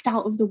 He looked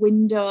out of the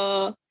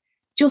window,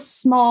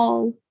 just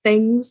small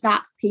things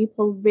that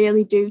people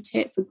really do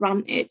take for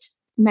granted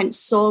meant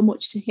so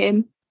much to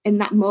him in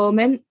that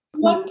moment.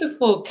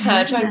 Wonderful,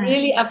 Kaj. I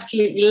really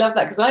absolutely love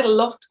that, because I had a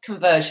loft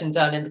conversion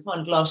done in the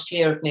kind of last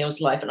year of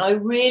Neil's life, and I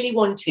really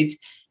wanted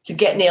to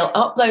get Neil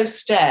up those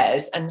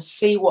stairs and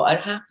see what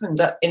had happened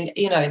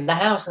in the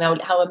house,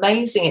 and how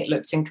amazing it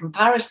looked in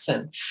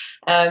comparison.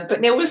 But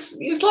Neil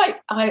he was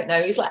like, I don't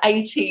know, he's like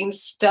 18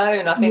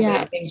 stone. I think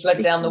that things bled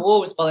down the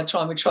walls by the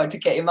time we tried to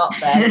get him up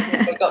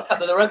there. We got a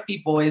couple of the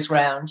rugby boys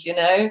round,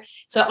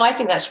 So I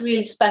think that's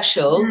really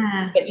special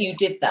that you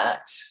did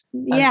that.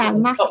 Yeah,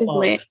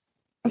 massively.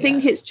 I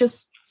think it's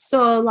just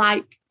so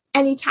like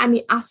anytime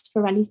he asked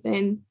for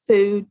anything,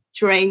 food,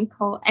 drink,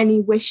 or any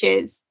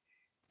wishes,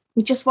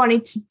 we just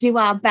wanted to do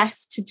our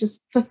best to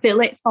just fulfill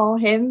it for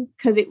him,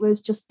 because it was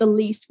just the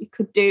least we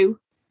could do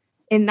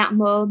in that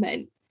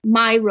moment.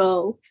 My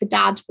role for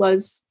Dad I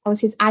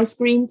was his ice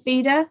cream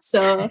feeder.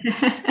 So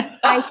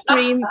ice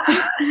cream.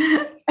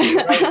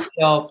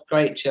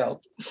 Great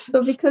job.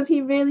 So because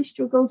he really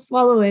struggled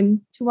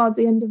swallowing towards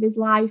the end of his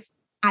life,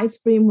 ice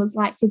cream was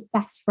like his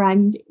best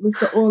friend. It was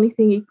the only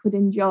thing he could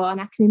enjoy.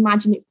 And I can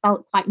imagine it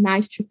felt quite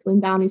nice trickling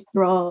down his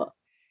throat.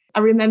 I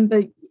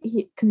remember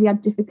because he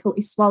had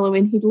difficulty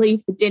swallowing, he'd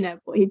leave the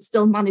dinner, but he'd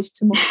still manage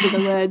to muster the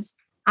words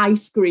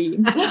ice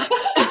cream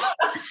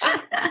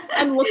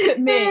and look at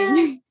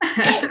me.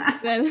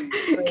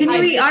 Can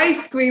you eat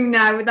ice cream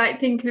now without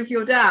thinking of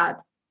your dad?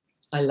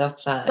 I love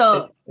that.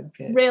 So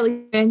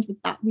really strange with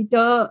that. We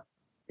don't.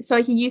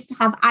 So he used to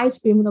have ice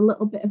cream with a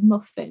little bit of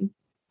muffin,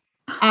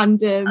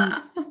 and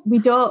we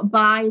don't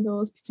buy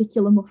those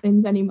particular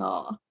muffins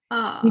anymore.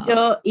 We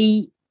don't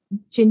eat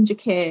ginger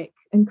cake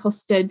and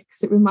custard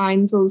because it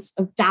reminds us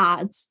of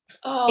Dad.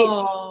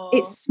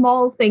 It's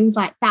small things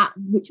like that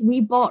which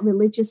we bought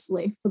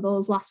religiously for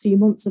those last few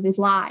months of his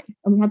life,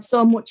 and we had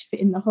so much of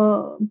it in the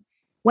home.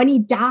 When he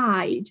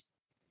died,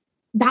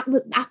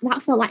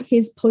 that felt like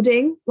his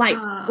pudding, like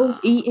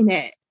us eating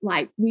it.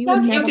 Like we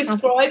would never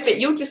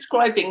You're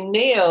describing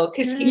Neil,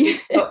 because he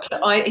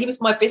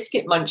was my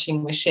biscuit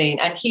munching machine,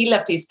 and he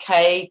loved his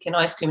cake and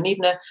ice cream. And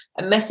even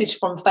a message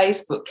from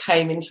Facebook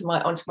came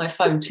onto my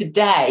phone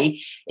today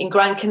in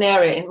Gran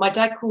Canaria, and my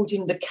dad called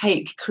him the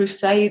Cake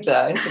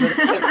Crusader instead of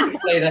the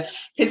Cake Crusader,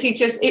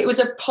 because it was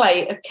a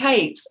plate of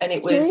cakes, and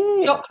it was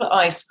chocolate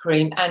ice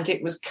cream, and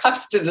it was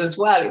custard as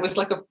well. It was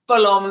like a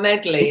full-on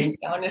medley,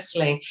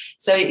 honestly.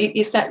 So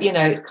it's that,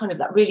 it's kind of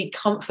that really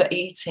comfort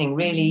eating,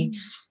 really.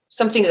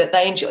 Something that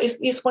they enjoy.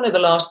 It's one of the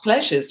last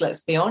pleasures,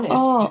 let's be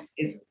honest,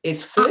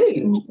 is food.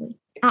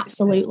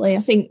 Absolutely. I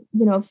think,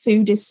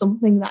 food is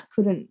something that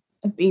couldn't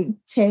have been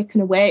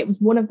taken away. It was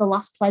one of the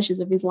last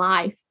pleasures of his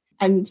life.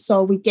 And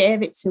so we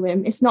gave it to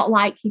him. It's not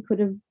like he could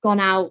have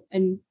gone out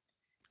and,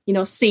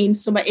 seen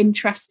something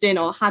interesting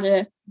or had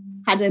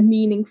a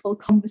meaningful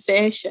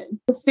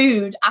conversation. The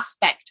food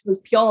aspect was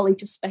purely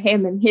just for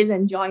him and his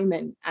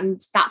enjoyment.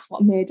 And that's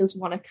what made us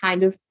want to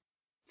kind of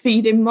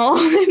feed him more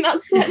in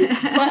that sense.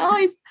 It's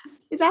like,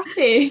 he's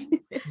happy.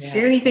 Yeah.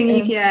 The only thing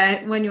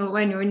when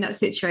you're in that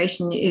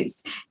situation,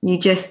 you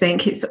just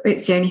think it's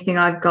the only thing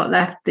I've got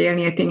left, the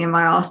only thing in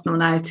my arsenal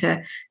now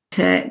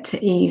to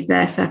ease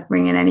their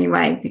suffering in any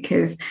way,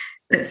 because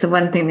that's the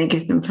one thing that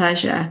gives them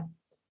pleasure.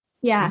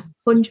 Yeah,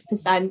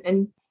 100%.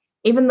 And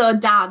even though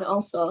Dad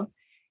also,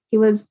 he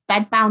was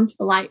bedbound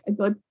for like a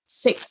good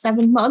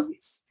 6-7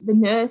 months, the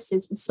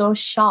nurses were so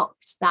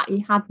shocked that he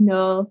had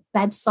no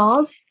bed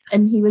sores,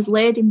 and he was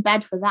laid in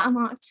bed for that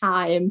amount of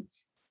time.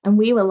 And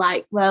we were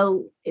like,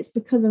 well, it's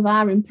because of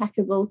our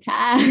impeccable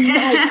care.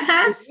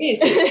 It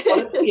is. It's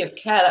quality of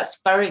care. That's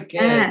very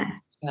good.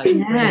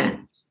 Yeah.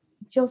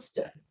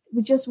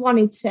 We just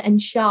wanted to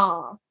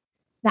ensure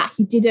that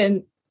he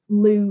didn't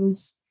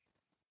lose.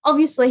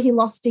 Obviously, he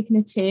lost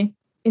dignity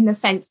in the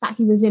sense that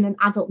he was in an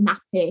adult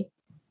nappy,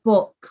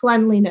 but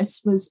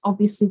cleanliness was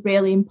obviously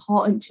really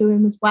important to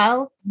him as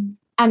well.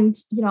 And,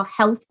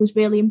 health was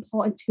really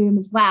important to him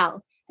as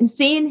well. And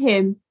seeing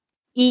him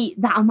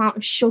eat that amount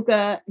of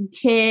sugar and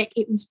cake,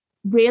 it was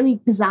really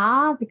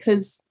bizarre,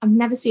 because I've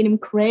never seen him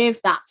crave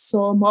that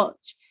so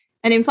much.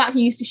 And in fact,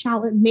 he used to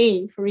shout at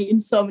me for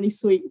eating so many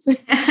sweets,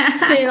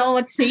 saying,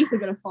 my teeth are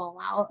going to fall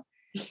out.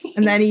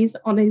 And then he's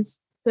on his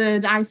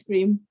 3rd ice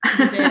cream of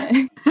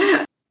the day.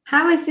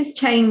 How has this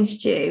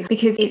changed you?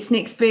 Because it's an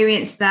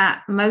experience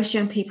that most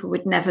young people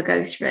would never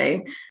go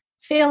through. I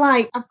feel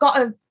like I've got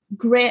a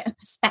greater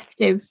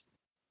perspective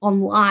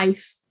on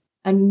life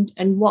and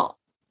what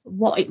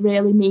it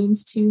really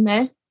means to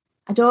me.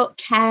 I don't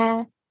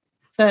care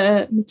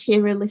for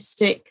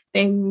materialistic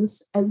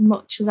things as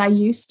much as I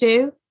used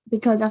to,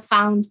 because I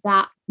found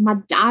that my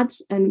dad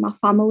and my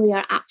family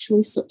are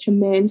actually such a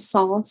main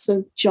source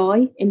of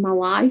joy in my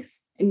life.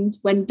 And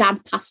when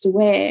Dad passed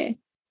away,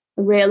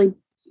 a really,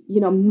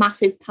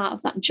 massive part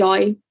of that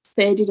joy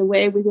faded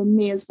away within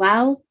me as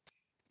well.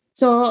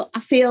 So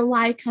I feel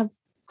like I've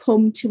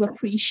come to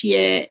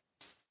appreciate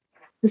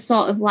the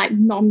sort of like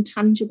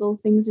non-tangible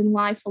things in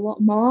life a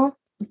lot more.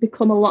 I've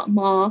become a lot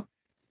more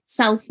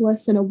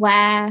selfless and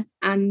aware.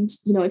 And,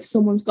 if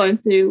someone's going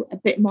through a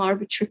bit more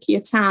of a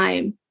trickier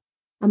time,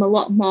 I'm a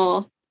lot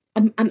more,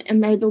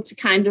 I'm able to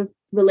kind of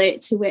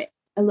relate to it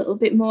a little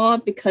bit more,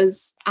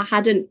 because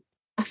it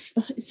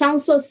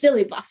sounds so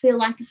silly, but I feel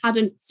like I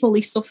hadn't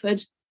fully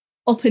suffered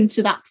up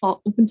until that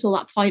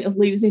point of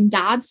losing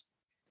dad.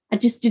 I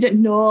just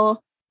didn't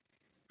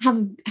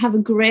have a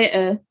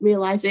greater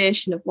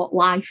realization of what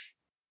life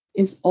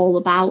is all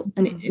about,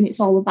 and it's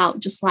all about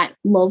just like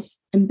love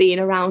and being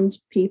around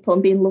people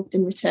and being loved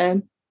in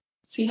return.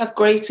 So you have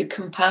greater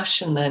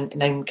compassion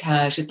than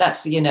Cash.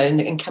 That's,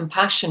 and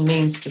compassion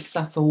means to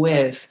suffer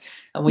with,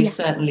 and we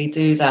certainly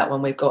do that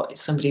when we've got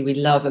somebody we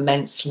love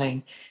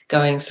immensely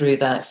going through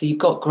that. So you've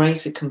got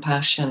greater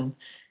compassion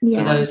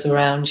for those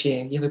around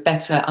you. You have a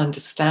better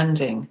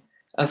understanding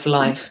of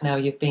life now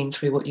you've been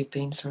through what you've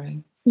been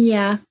through.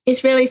 Yeah,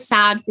 it's really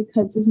sad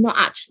because there's not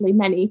actually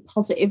many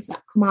positives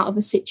that come out of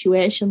a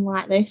situation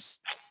like this.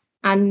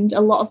 And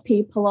a lot of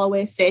people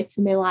always say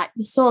to me, like,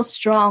 you're so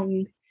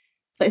strong,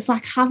 but it's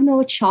like, I have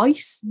no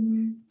choice.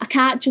 I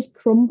can't just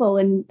crumble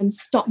and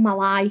stop my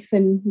life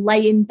and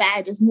lay in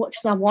bed as much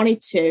as I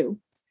wanted to.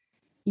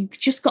 You've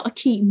just got to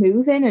keep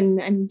moving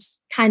and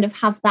kind of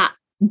have that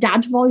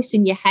dad voice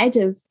in your head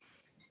of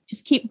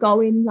just keep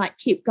going.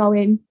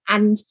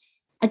 And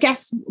I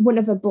guess one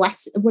of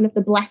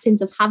the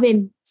blessings of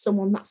having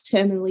someone that's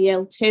terminally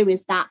ill too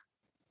is that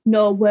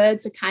no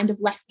words are kind of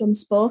left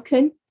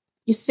unspoken.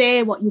 You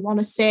say what you want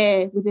to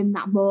say within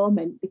that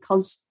moment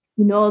because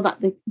you know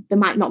that they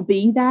might not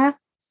be there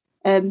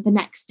the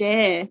next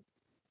day.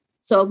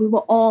 So we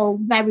were all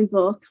very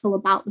vocal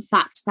about the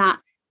fact that,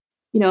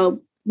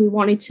 we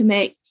wanted to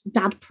make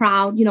dad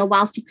proud,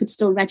 whilst he could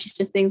still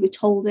register things. We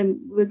told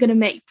him, we're going to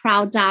make you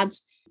proud, dad.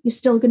 You're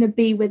still going to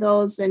be with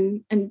us,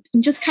 and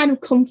just kind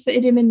of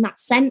comforted him in that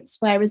sense.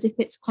 Whereas if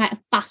it's quite a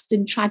fast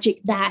and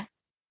tragic death,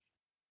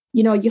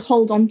 you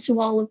hold on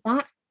to all of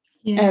that.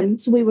 Yeah.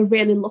 So we were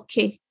really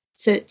lucky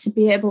to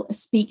be able to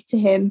speak to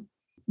him.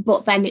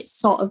 But then it's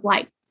sort of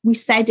like we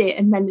said it,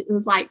 and then it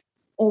was like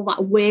all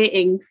that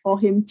waiting for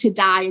him to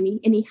die, and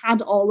he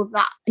had all of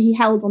that. He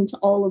held on to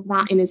all of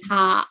that in his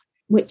heart,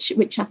 which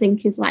I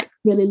think is like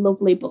really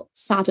lovely, but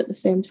sad at the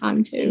same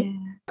time too. Yeah.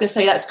 I'm going to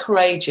say that's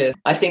courageous.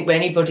 I think for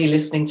anybody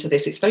listening to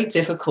this, it's very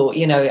difficult.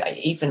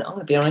 Even I'm going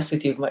to be honest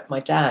with you, my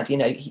dad,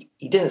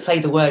 he didn't say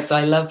the words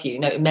 "I love you."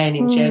 Men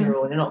in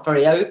general are not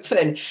very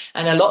open,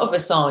 and a lot of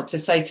us aren't. To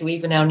say to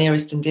even our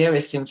nearest and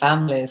dearest in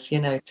families,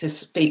 to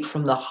speak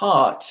from the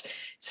heart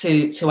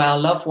to our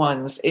loved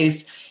ones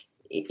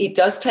it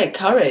does take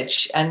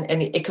courage, and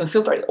it can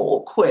feel very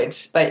awkward,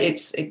 but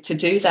to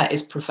do that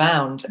is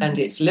profound, and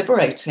it's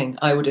liberating,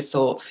 I would have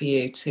thought, for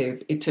you to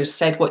have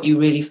said what you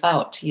really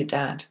felt to your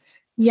dad.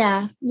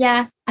 Yeah.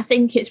 I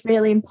think it's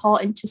really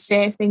important to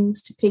say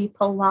things to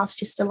people whilst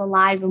you're still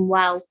alive and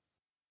well,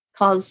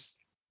 because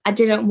I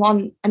didn't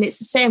want, and it's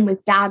the same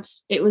with dad,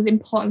 it was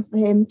important for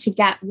him to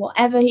get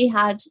whatever he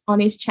had on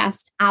his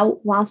chest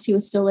out whilst he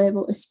was still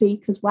able to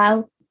speak as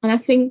well. And I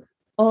think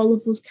all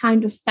of us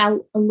kind of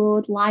felt a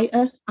load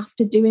lighter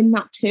after doing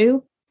that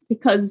too,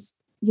 because,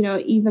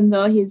 even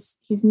though he's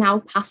now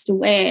passed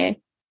away,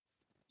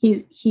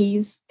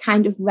 he's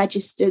kind of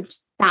registered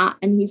that,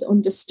 and he's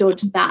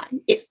understood that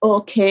it's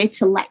okay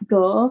to let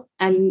go.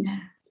 And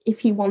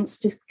if he wants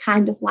to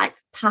kind of like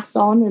pass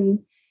on, and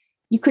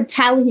you could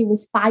tell he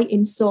was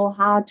fighting so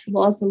hard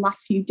towards the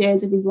last few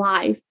days of his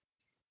life.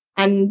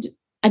 And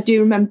I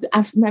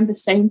remember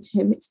saying to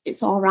him,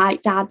 it's all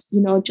right, Dad,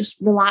 just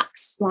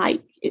relax.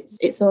 Like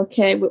it's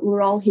okay.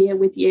 We're all here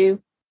with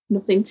you.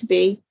 Nothing to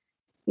be,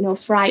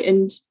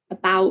 frightened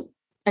about.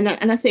 And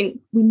I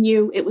think we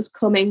knew it was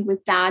coming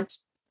with Dad.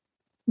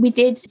 We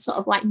did sort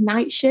of like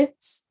night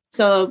shifts.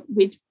 So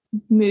we'd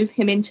move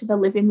him into the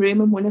living room,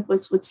 and one of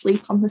us would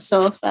sleep on the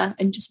sofa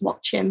and just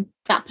watch him.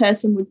 That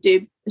person would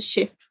do the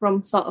shift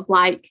from sort of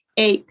like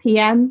 8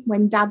 p.m.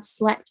 when Dad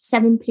slept,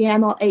 7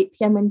 p.m. or 8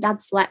 p.m. when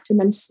Dad slept, and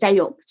then stay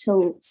up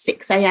till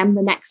 6 a.m.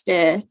 the next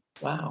day.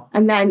 Wow.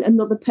 And then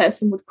another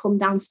person would come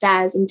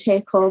downstairs and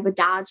take over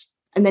Dad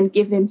and then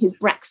give him his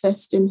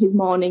breakfast and his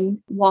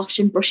morning wash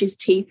and brush his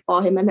teeth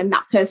for him. And then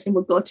that person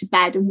would go to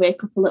bed and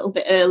wake up a little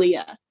bit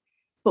earlier.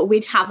 But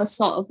we'd have a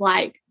sort of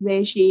like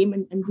regime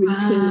and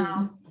routine.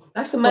 Wow.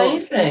 That's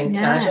amazing.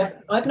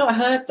 I've not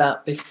heard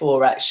that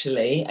before,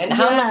 actually. And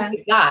how long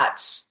did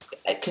that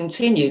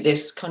continue,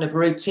 this kind of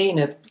routine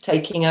of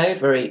taking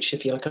over each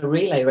of you, like a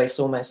relay race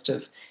almost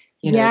of,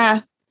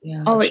 Yeah.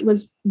 It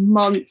was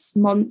months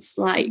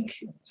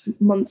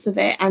of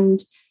it. And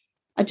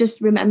I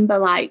just remember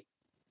like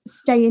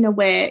staying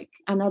awake,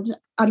 and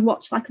I'd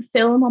watch like a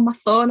film on my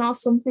phone or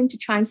something to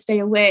try and stay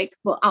awake,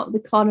 but out of the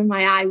corner of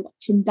my eye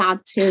watching Dad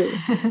too.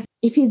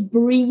 If his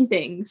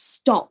breathing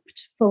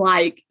stopped for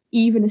like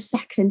even a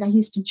second, I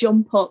used to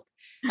jump up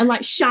and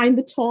like shine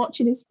the torch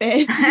in his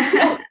face.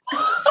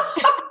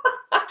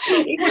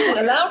 He wasn't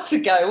allowed to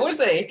go,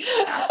 was he?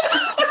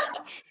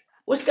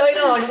 What's going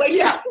on?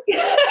 Wake up.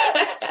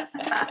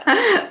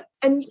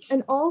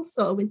 And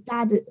also with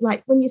Dad,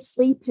 like when you're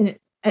sleeping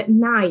at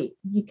night,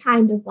 you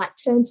kind of like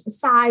turn to the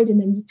side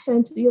and then you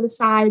turn to the other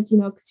side,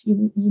 because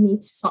you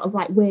need to sort of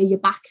like wear your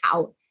back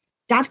out.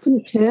 Dad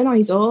couldn't turn on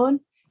his own.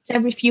 It's So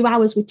every few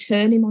hours we'd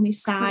turn him on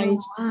his side,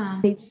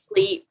 he'd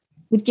sleep,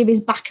 we'd give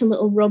his back a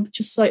little rub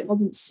just so it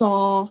wasn't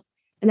sore,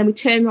 and then we'd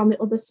turn him on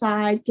the other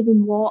side, give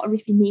him water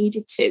if he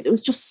needed to. There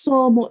was just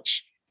so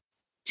much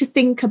to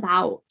think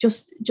about,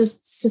 just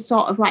to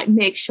sort of like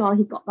make sure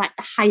he got like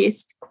the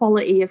highest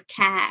quality of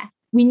care.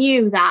 We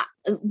knew that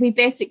we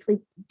basically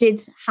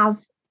did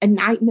have a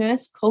night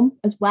nurse come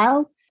as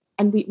well,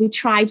 and we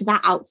tried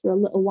that out for a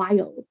little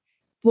while.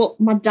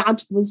 But my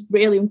dad was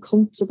really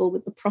uncomfortable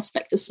with the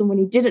prospect of someone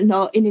he didn't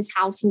know in his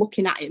house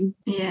looking at him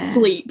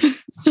sleep.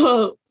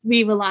 So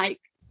we were like,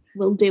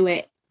 we'll do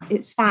it.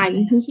 It's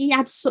fine. Yeah. He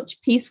had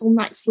such peaceful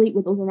night's sleep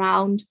with us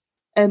around,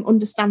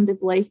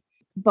 understandably.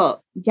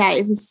 But yeah,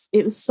 it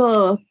was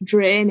so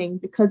draining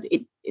because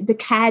the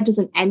care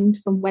doesn't end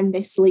from when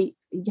they sleep.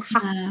 You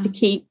have to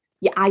keep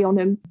your eye on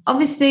them.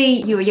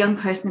 Obviously, you're a young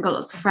person, got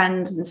lots of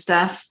friends and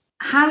stuff.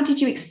 How did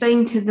you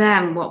explain to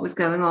them what was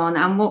going on?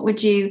 And what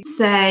would you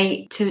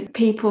say to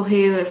people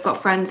who have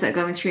got friends that are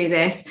going through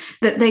this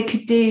that they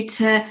could do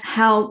to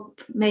help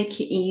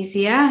make it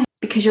easier?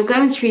 Because you're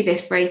going through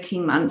this for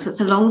 18 months. It's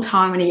a long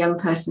time in a young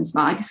person's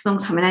life. It's a long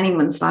time in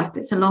anyone's life, but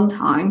it's a long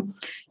time.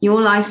 Your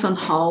life's on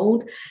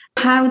hold.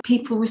 How do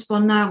people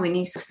respond now when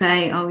you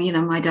say, oh,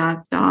 my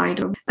dad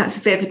died? Or, that's a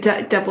bit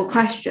of a double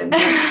question.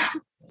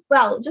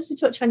 Well, just to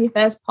touch on your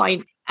first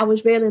point, I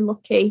was really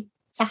lucky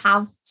to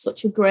have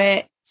such a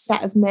great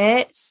set of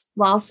mates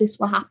whilst this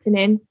were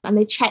happening, and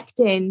they checked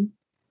in.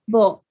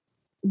 But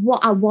what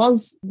I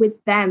was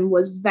with them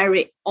was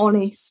very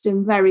honest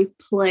and very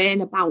plain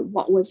about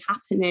what was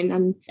happening.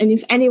 And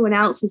if anyone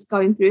else is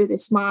going through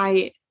this,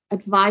 my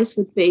advice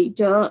would be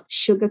don't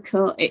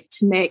sugarcoat it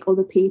to make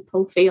other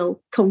people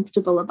feel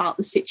comfortable about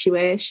the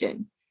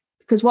situation,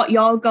 because what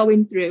you're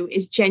going through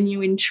is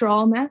genuine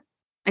trauma,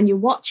 and you're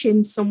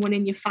watching someone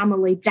in your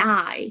family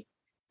die,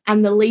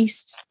 and the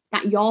least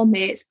that your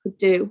mates could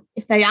do,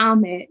 if they are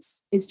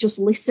mates, is just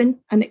listen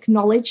and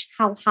acknowledge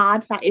how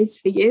hard that is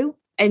for you.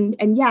 And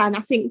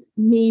I think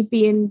me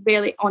being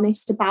really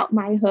honest about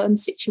my home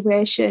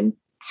situation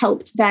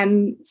helped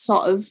them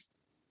sort of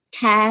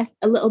care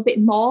a little bit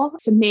more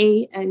for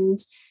me, and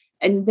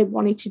they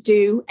wanted to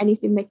do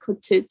anything they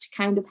could to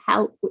kind of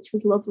help, which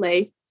was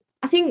lovely.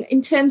 I think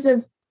in terms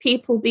of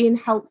people being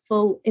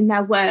helpful in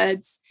their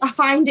words, I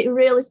find it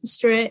really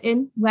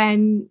frustrating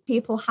when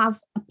people have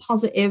a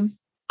positive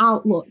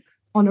outlook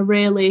on a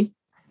really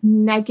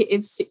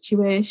negative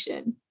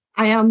situation.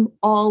 I am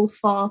all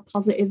for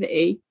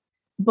positivity,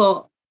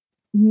 but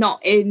not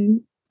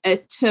in a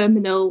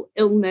terminal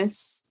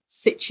illness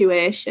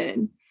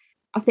situation.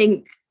 I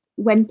think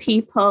when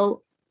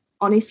people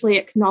honestly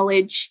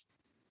acknowledge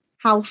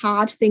how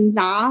hard things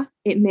are,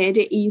 it made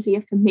it easier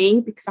for me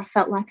because I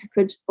felt like I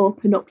could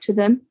open up to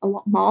them a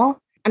lot more.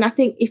 And I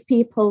think if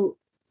people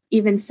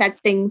even said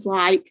things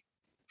like,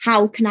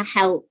 how can I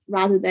help,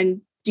 rather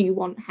than do you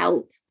want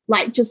help?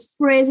 Like just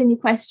phrasing your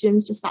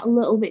questions just that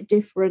little bit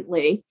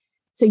differently,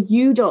 so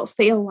you don't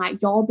feel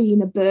like you're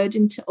being a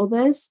burden to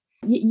others.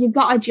 You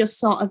got to just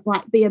sort of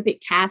like be a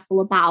bit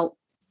careful about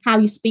how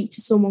you speak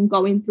to someone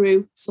going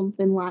through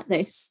something like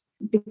this,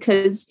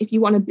 because if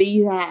you want to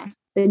be there,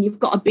 then you've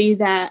got to be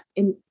there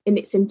in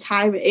its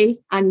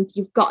entirety, and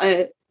you've got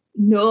to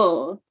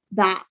know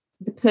that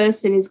the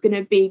person is going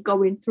to be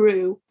going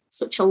through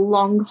such a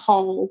long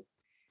haul,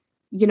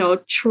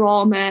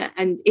 trauma,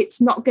 and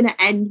it's not going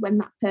to end when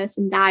that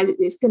person died.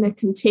 It's going to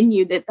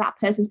continue, that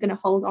person's going to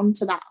hold on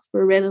to that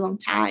for a really long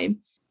time.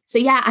 So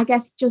yeah, I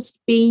guess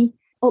just be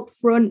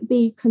upfront,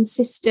 be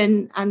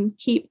consistent, and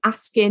keep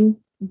asking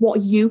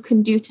what you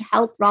can do to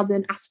help rather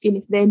than asking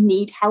if they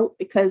need help,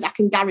 because I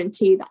can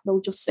guarantee that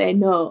they'll just say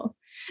no,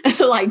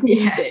 like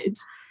we did,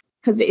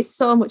 because it's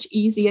so much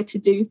easier to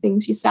do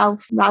things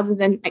yourself rather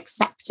than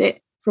accept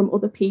it from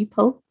other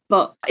people.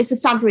 But it's a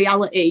sad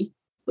reality,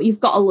 but you've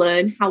got to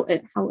learn how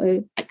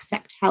to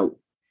accept help.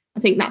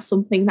 I think that's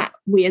something that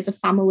we as a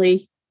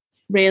family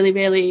really,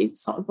 really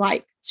sort of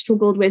like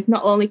struggled with,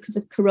 not only because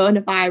of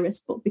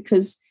coronavirus, but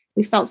because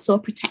we felt so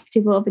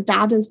protective over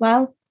Dad as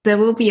well. There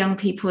will be young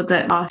people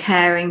that are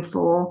caring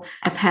for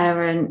a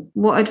parent.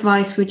 What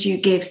advice would you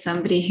give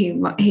somebody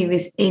who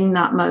is in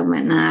that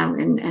moment now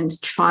and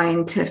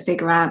trying to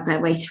figure out their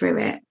way through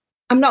it?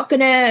 I'm not going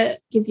to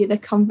give you the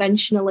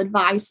conventional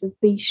advice of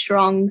be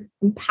strong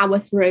and power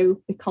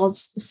through,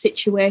 because the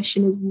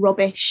situation is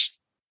rubbish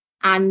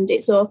and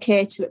it's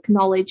okay to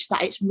acknowledge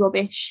that it's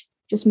rubbish.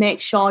 Just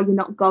make sure you're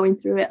not going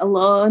through it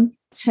alone.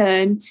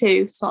 Turn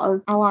to sort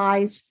of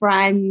allies,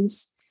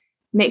 friends.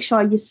 Make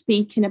sure you're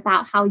speaking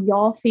about how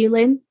you're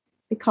feeling,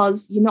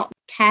 because you're not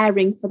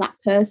caring for that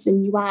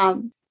person. You are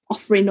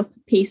offering up a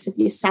piece of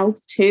yourself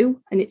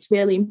too. And it's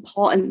really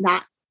important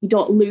that you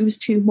don't lose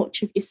too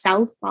much of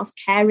yourself whilst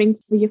caring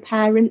for your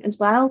parent as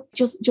well.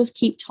 Just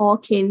keep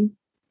talking,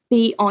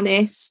 be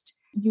honest.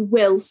 You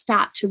will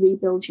start to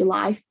rebuild your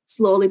life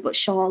slowly but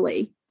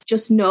surely.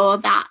 Just know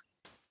that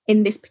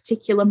in this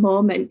particular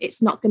moment,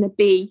 it's not going to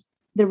be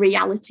the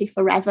reality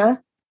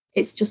forever.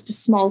 It's just a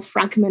small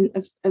fragment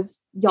of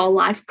your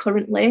life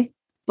currently,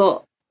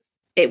 but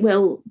it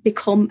will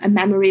become a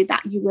memory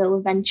that you will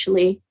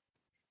eventually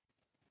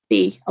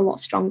be a lot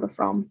stronger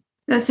from.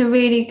 That's a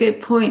really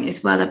good point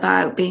as well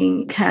about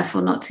being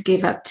careful not to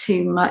give up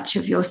too much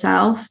of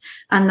yourself,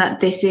 and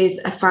that this is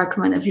a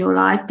fragment of your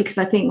life, because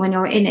I think when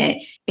you're in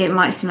it, it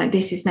might seem like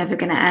this is never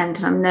going to end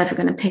and I'm never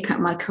going to pick up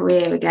my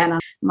career again.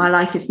 My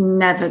life is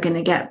never going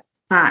to get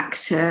back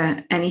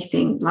to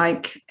anything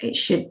like it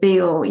should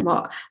be, or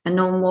what a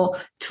normal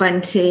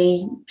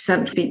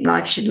 20-something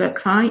life should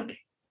look like.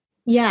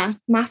 Yeah,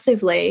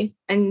 massively.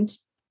 And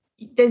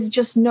there's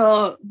just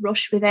no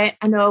rush with it.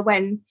 I know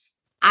when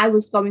I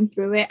was going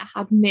through it,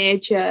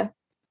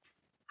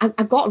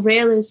 I got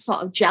really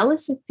sort of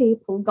jealous of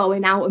people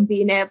going out and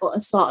being able to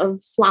sort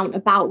of flaunt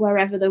about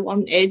wherever they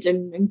wanted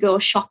and go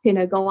shopping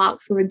or go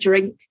out for a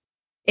drink.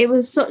 It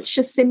was such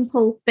a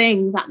simple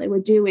thing that they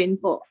were doing,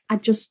 but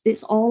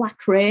it's all I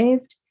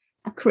craved.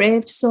 I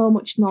craved so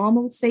much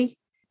normalcy.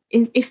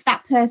 If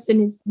that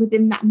person is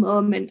within that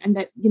moment and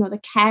that, you know, they're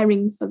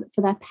caring for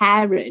their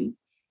parent,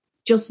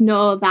 just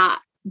know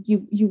that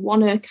you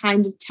want to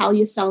kind of tell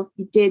yourself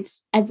you did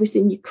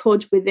everything you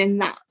could within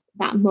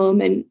that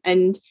moment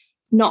and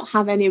not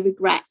have any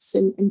regrets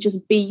and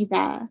just be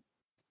there.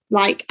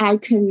 Like, I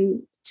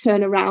can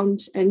turn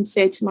around and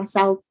say to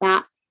myself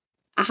that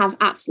I have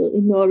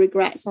absolutely no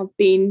regrets. I've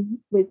been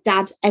with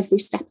Dad every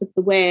step of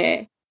the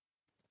way,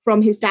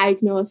 from his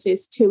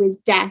diagnosis to his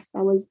death.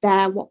 I was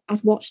there.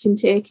 I've watched him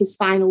take his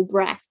final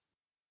breath.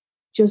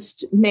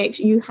 Just make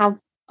sure you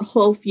have a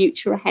whole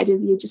future ahead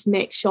of you. Just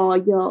make sure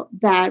you're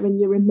there and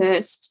you're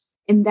immersed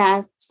in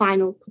their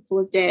final couple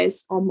of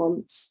days or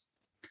months.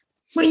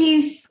 Were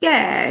you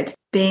scared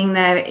being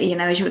there, you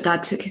know, as your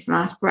dad took his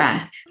last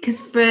breath? Because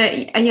for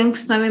a young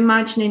person, I'm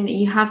imagining that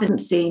you haven't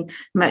seen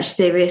much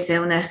serious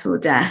illness or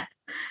death,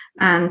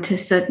 and to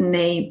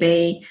suddenly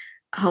be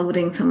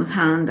holding someone's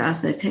hand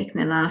as they're taking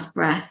their last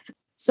breath.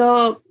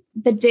 So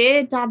the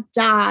day Dad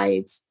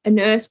died, a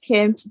nurse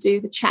came to do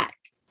the check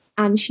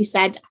and she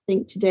said, I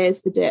think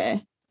today's the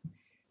day.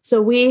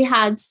 So we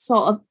had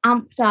sort of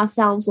amped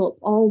ourselves up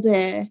all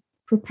day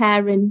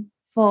preparing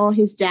for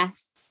his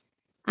death,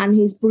 and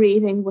his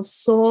breathing was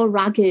so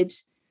ragged,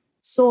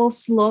 so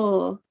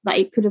slow that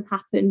it could have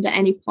happened at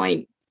any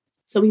point.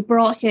 So we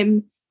brought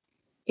him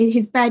in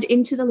his bed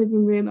into the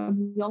living room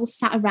and we all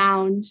sat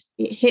around.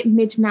 It hit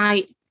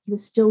midnight. He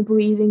was still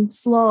breathing,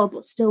 slow,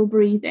 but still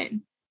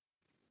breathing.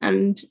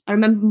 And I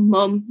remember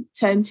Mum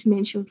turned to me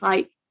and she was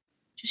like,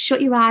 just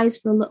shut your eyes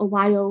for a little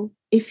while.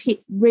 If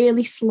it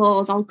really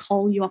slows, I'll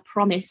call you, I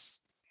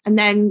promise. And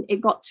then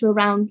it got to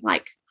around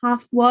like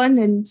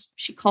 1:30 and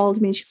she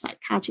called me and she was like,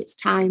 Kaj, it's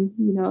time,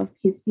 you know,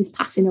 he's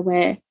passing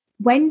away.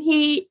 When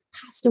he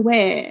passed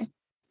away,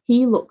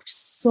 he looked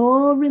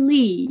so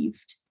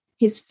relieved.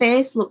 His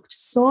face looked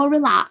so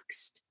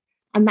relaxed.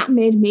 And that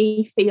made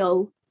me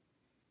feel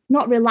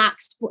not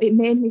relaxed, but it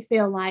made me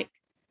feel like,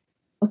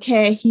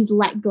 okay, he's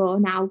let go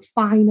now.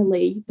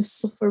 Finally, the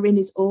suffering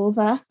is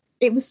over.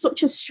 It was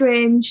such a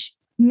strange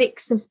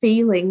mix of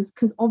feelings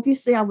because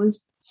obviously I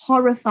was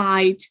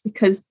horrified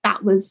because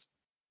that was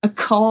a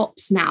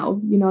corpse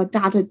now. You know,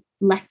 Dad had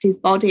left his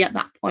body at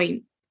that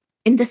point.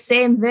 In the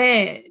same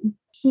vein,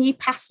 he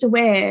passed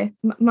away.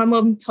 My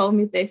mum told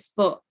me this,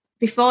 but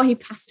before he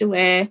passed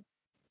away,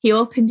 he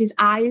opened his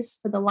eyes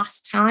for the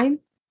last time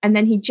and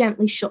then he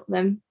gently shut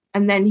them.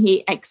 And then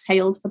he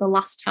exhaled for the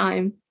last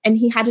time. And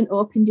he hadn't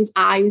opened his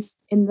eyes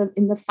in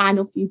the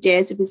final few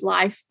days of his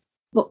life.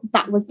 But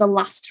that was the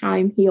last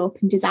time he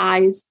opened his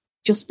eyes,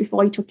 just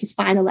before he took his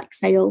final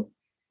exhale.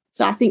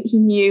 So I think he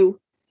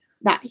knew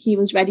that he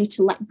was ready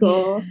to let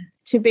go. Yeah.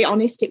 To be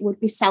honest, it would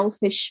be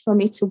selfish for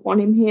me to want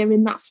him here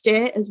in that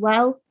state as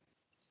well,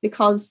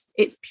 because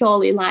it's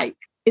purely like,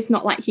 it's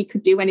not like he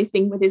could do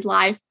anything with his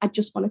life. I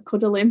just want to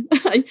cuddle him.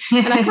 And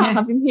I can't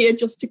have him here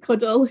just to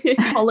cuddle.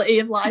 Quality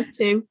of life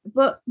too.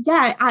 But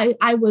yeah,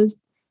 I was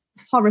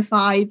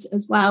horrified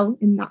as well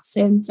in that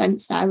same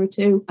sense, Sarah,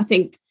 too. I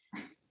think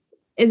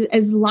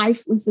as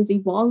lifeless as he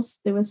was,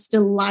 there was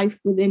still life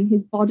within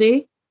his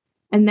body.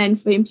 And then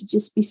for him to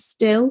just be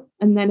still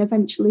and then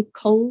eventually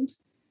cold.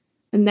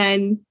 And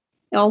then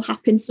it all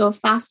happened so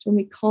fast when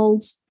we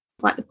called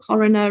like the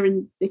coroner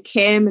and they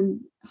came,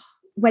 and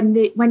when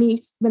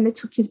they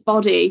took his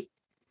body,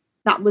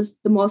 that was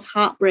the most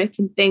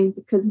heartbreaking thing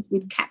because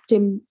we'd kept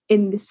him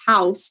in this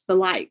house for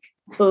like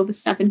over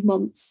 7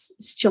 months.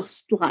 It's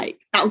just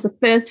like, that was the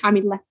first time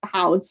he'd left the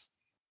house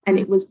and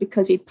it was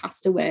because he'd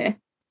passed away.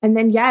 And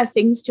then, yeah,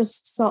 things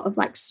just sort of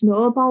like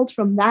snowballed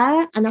from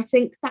there. And I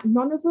think that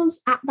none of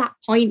us at that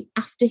point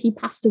after he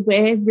passed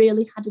away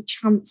really had a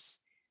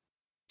chance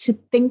to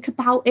think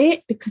about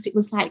it, because it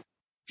was like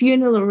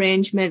funeral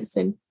arrangements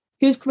and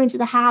who's coming to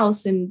the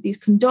house and these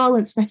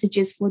condolence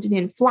messages flooding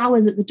in,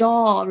 flowers at the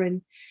door.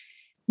 And,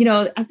 you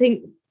know, I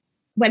think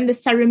when the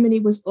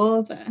ceremony was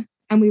over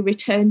and we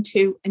returned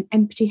to an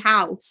empty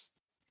house,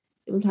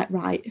 it was like,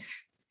 right,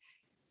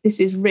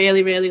 this is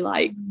really, really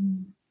like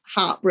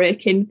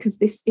heartbreaking, because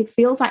it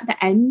feels like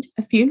the end.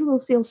 A funeral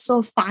feels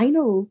so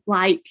final,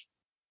 like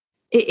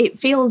it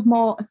feels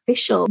more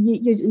official.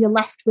 You're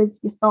left with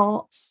your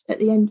thoughts at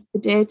the end of the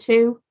day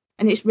too,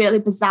 and it's really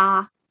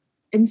bizarre.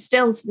 And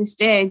still to this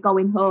day,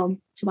 going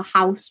home to a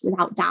house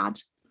without Dad.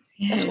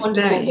 That's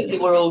wonderful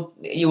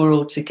that you were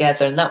all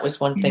together, and that was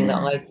one thing that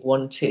I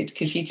wanted,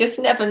 because you just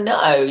never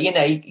know. You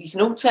know, you can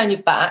all turn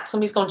your back.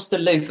 Somebody's gone to the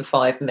loo for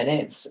 5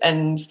 minutes,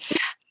 and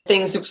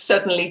things have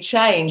suddenly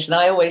changed. And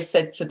I always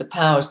said to the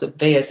powers that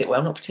be, as it were,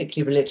 I'm not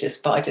particularly religious,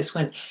 but I just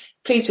went,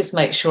 please just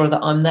make sure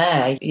that I'm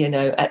there. You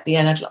know, at the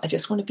end, I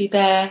just want to be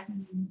there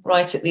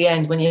right at the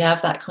end when you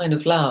have that kind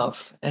of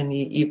love, and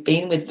you've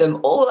been with them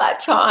all that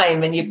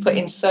time, and you put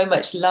in so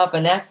much love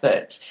and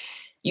effort.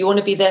 You want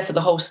to be there for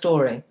the whole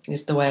story,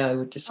 is the way I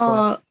would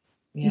describe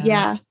it.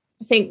 Yeah.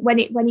 I think when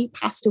he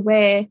passed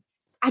away,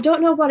 I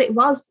don't know what it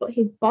was, but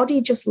his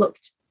body just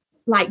looked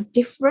like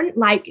different.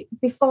 Like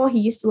before, he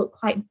used to look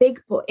quite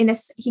big, but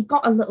he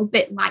got a little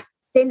bit like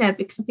thinner,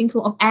 because I think a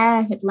lot of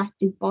air had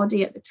left his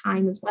body at the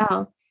time as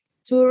well.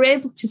 So we were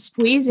able to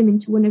squeeze him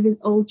into one of his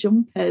old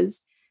jumpers.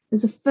 It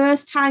was the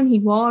first time he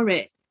wore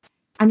it.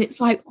 And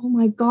it's like, oh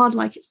my God,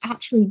 like it's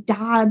actually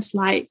Dad.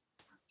 Like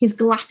his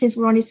glasses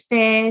were on his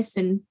face,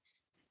 and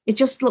it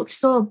just looked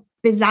so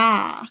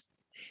bizarre.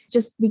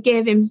 We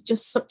gave him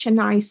just such a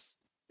nice,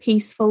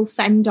 peaceful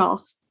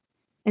send-off.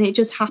 And it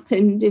just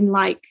happened in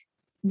like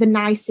the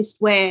nicest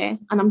way.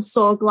 And I'm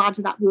so glad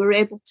that we were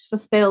able to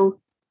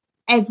fulfill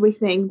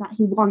everything that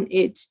he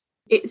wanted.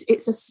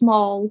 It's a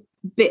small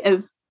bit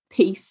of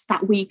peace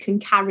that we can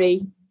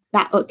carry,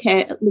 that,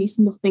 okay, at least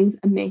nothing's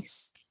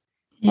amiss.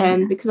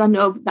 Because I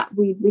know that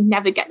we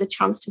never get the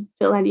chance to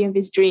fulfill any of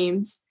his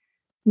dreams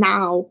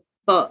now,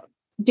 but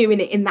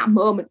doing it in that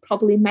moment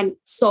probably meant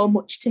so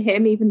much to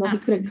him, even though he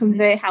couldn't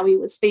convey how he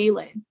was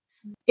feeling.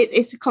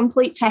 It's a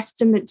complete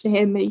testament to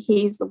him.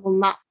 He's the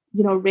one that,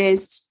 you know,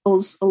 raised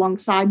us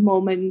alongside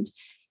Mum and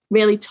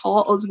really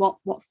taught us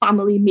what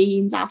family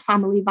means, our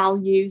family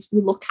values. We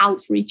look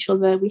out for each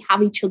other, we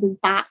have each other's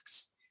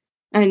backs.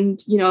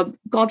 And, you know,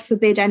 God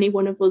forbid any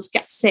one of us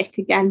gets sick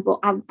again, but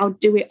I'll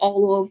do it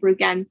all over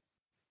again,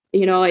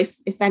 you know, if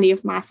any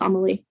of my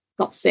family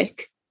got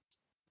sick.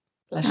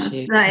 Bless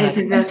you. That is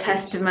a real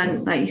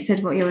testament, like you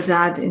said, what your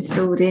dad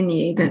installed in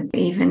you, that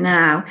even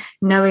now,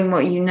 knowing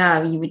what you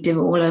know, you would do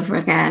it all over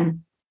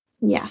again.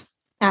 Yeah,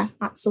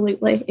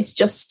 absolutely. It's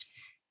just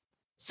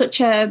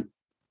such an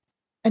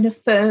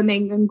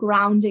affirming and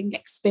grounding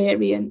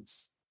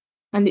experience.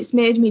 And it's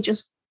made me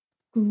just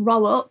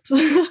grow up.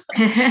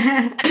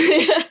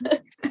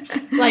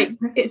 Like,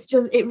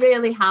 it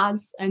really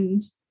has.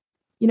 And,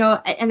 you know,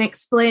 and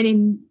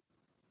explaining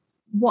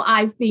what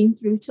I've been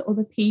through to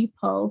other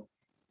people,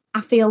 I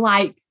feel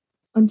like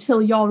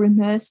until you're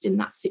immersed in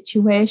that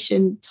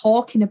situation,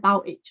 talking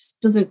about it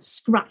just doesn't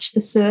scratch the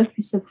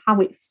surface of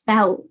how it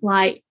felt.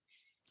 Like,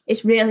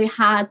 it's really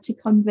hard to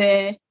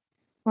convey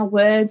my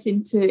words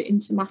into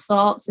my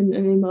thoughts and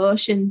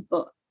emotions,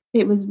 but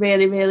it was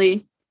really,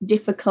 really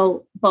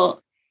difficult.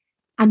 But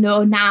I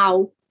know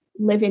now,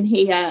 living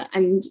here,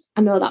 and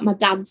I know that my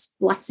dad's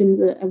blessings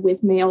are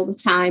with me all the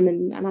time,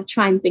 and I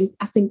try and think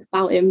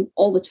about him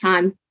all the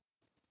time,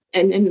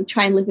 and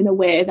try and live in a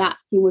way that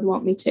he would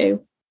want me to.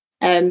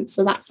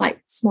 So that's like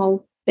a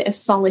small bit of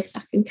solace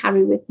I can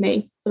carry with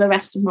me for the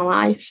rest of my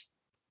life.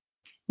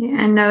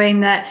 Yeah, and knowing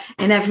that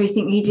in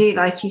everything you do,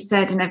 like you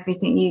said, in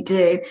everything you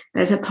do,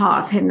 there's a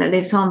part of him that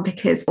lives on,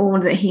 because all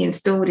that he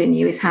installed in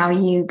you is how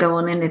you go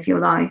on and live your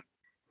life.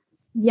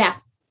 Yeah,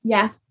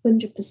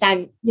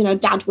 100%. You know,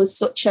 Dad was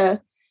such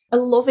a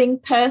loving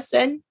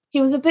person.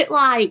 He was a bit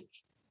like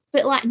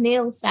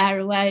Neil,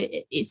 Sarah, where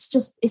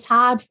it's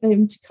hard for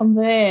him to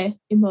convey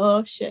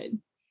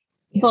emotion,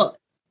 but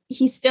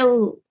he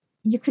still,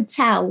 you could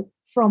tell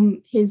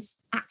from his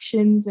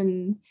actions,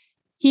 and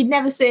he'd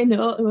never say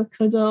no to a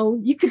cuddle.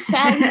 You could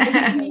tell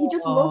he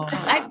just loved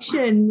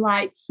affection.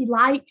 Like, he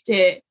liked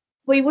it,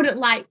 but he wouldn't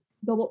like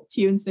go up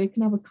to you and say,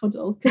 "Can I have a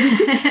cuddle?"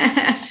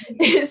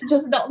 It's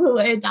just not the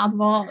way Dad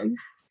was.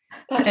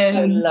 That's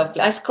so lovely.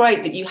 That's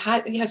great that you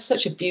had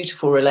such a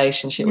beautiful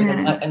relationship with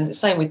him, and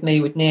same with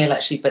me with Neil,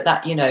 actually. But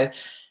that, you know,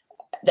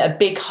 a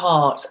big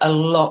heart, a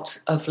lot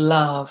of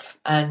love,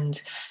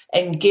 and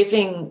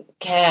giving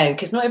care,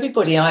 because not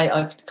everybody.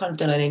 I've kind of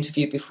done an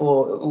interview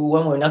before,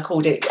 one woman, I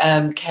called it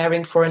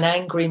caring for an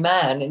angry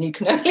man, and you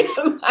can only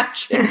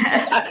imagine.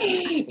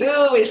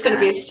 It's going to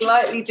be a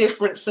slightly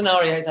different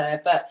scenario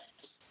there, but.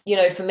 You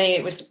know, for me,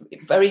 it was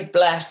very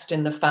blessed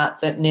in the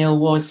fact that Neil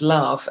was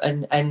love,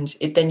 and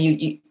then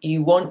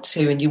you want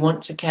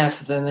to care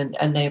for them,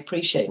 and they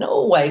appreciate it. Not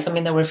always. I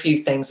mean, there were a few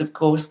things, of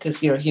course,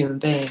 because you're a human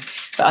being.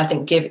 But I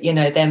think give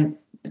them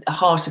a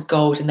heart of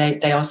gold, and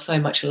they are so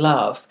much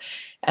love,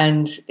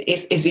 and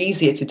it's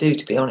easier to do.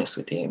 To be honest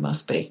with you, it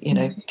must be. You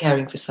know,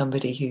 caring for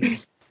somebody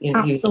who's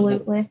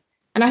absolutely.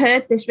 And I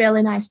heard this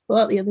really nice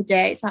quote the other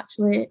day. It's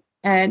actually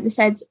they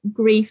said,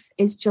 "Grief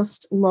is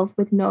just love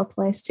with no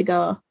place to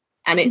go."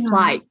 And it's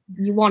like,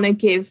 you want to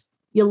give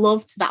your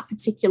love to that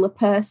particular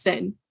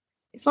person.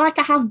 It's like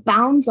I have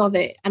bounds of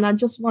it, and I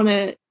just want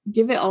to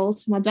give it all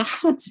to my dad.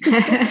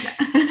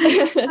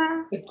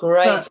 A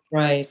great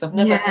phrase. I've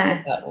never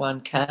heard that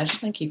one, Cash.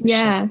 Thank you for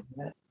sharing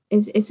that.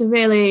 It's a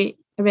really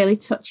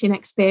touching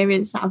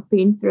experience that I've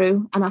been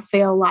through, and I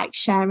feel like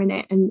sharing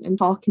it and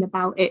talking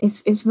about it.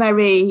 It's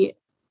very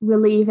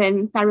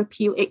relieving,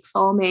 therapeutic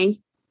for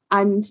me.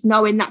 And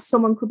knowing that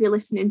someone could be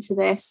listening to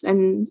this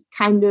and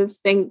kind of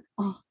think,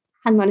 oh,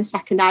 hang on a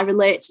second, I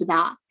relate to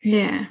that.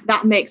 Yeah.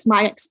 That makes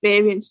my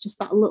experience just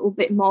that a little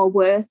bit more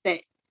worth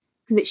it,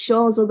 because it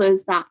shows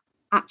others that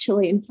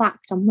actually, in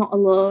fact, I'm not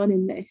alone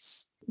in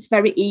this. It's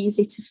very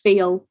easy to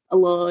feel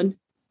alone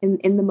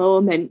in the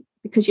moment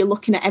because you're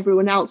looking at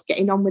everyone else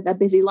getting on with their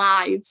busy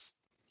lives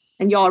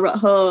and you're at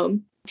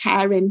home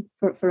caring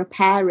for a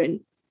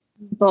parent.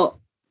 But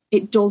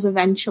it does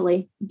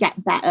eventually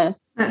get better.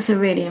 That's a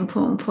really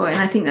important point.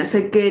 And I think that's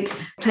a good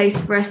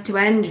place for us to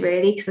end,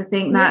 really, because I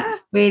think that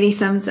really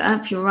sums it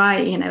up. You're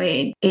right. You know,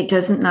 it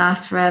doesn't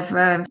last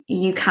forever.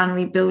 You can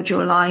rebuild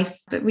your life,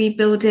 but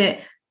rebuild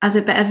it as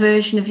a better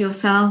version of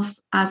yourself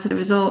as a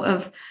result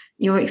of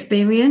your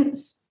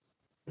experience.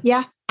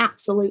 Yeah,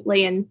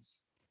 absolutely. And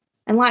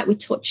like we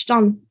touched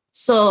on,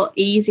 so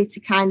easy to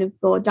kind of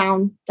go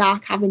down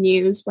dark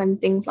avenues when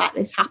things like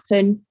this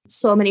happen.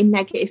 So many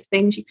negative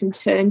things you can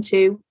turn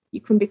to.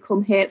 You can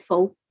become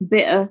hateful,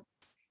 bitter,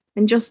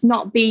 and just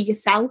not be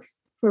yourself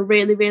for a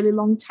really, really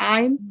long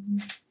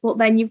time. But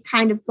then you've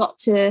kind of got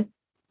to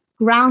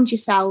ground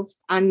yourself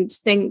and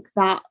think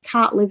that you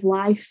can't live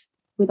life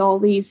with all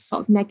these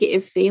sort of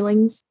negative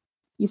feelings.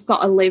 You've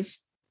got to live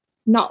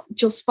not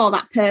just for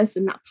that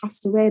person that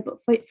passed away, but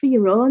for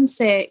your own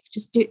sake.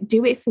 Just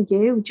do it for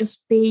you.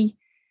 Just be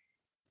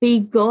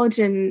good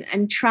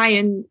and try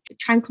and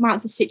come out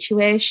of the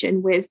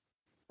situation with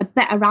a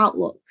better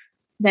outlook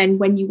than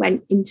when you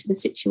went into the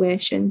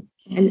situation,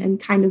 and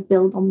kind of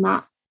build on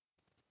that.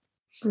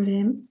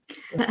 Brilliant.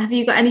 Have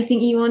you got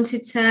anything you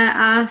wanted to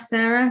ask,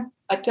 Sarah?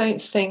 I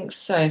don't think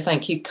so.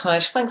 Thank you,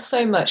 Kaish. Thanks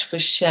so much for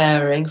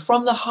sharing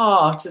from the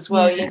heart as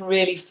well. You can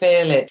really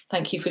feel it.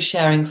 Thank you for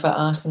sharing for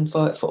us and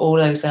for all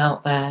those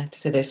out there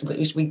to this,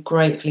 which would be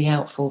gratefully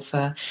helpful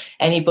for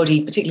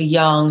anybody, particularly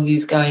young,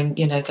 who's going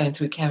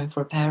through caring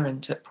for a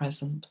parent at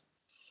present.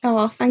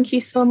 Oh, thank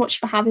you so much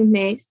for having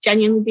me. It's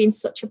genuinely been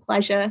such a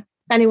pleasure.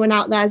 If anyone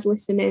out there is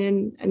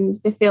listening and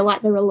they feel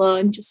like they're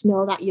alone, just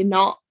know that you're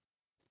not,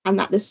 and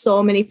that there's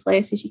so many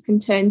places you can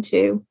turn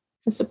to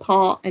for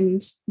support, and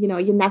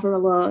you're never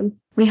alone.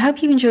 We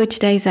hope you enjoyed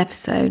today's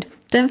episode.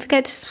 Don't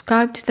forget to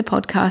subscribe to the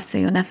podcast so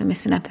you'll never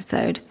miss an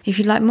episode. If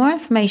you'd like more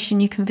information,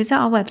 you can visit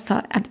our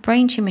website at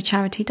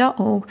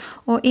thebraintumorcharity.org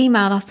or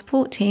email our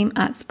support team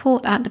at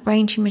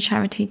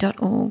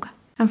support@thebraintumorcharity.org.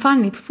 And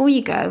finally, before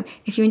you go,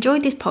 if you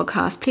enjoyed this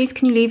podcast, please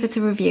can you leave us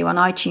a review on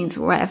iTunes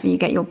or wherever you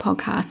get your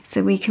podcasts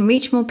so we can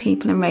reach more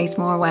people and raise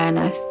more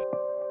awareness.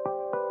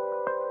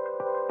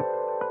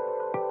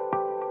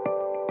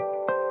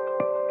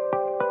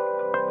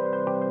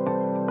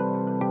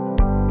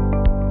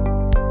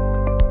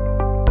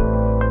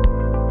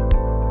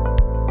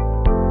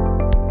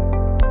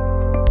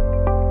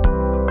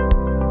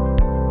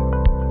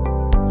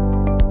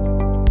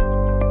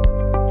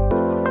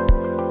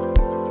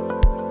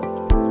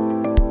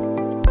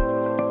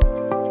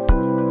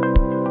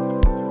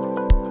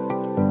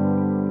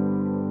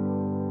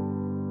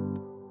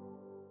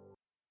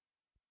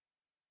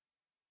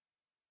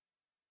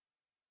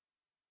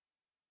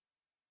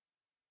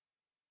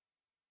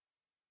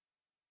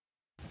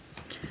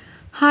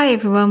 Hi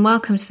everyone,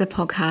 welcome to the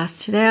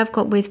podcast. Today I've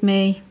got with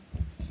me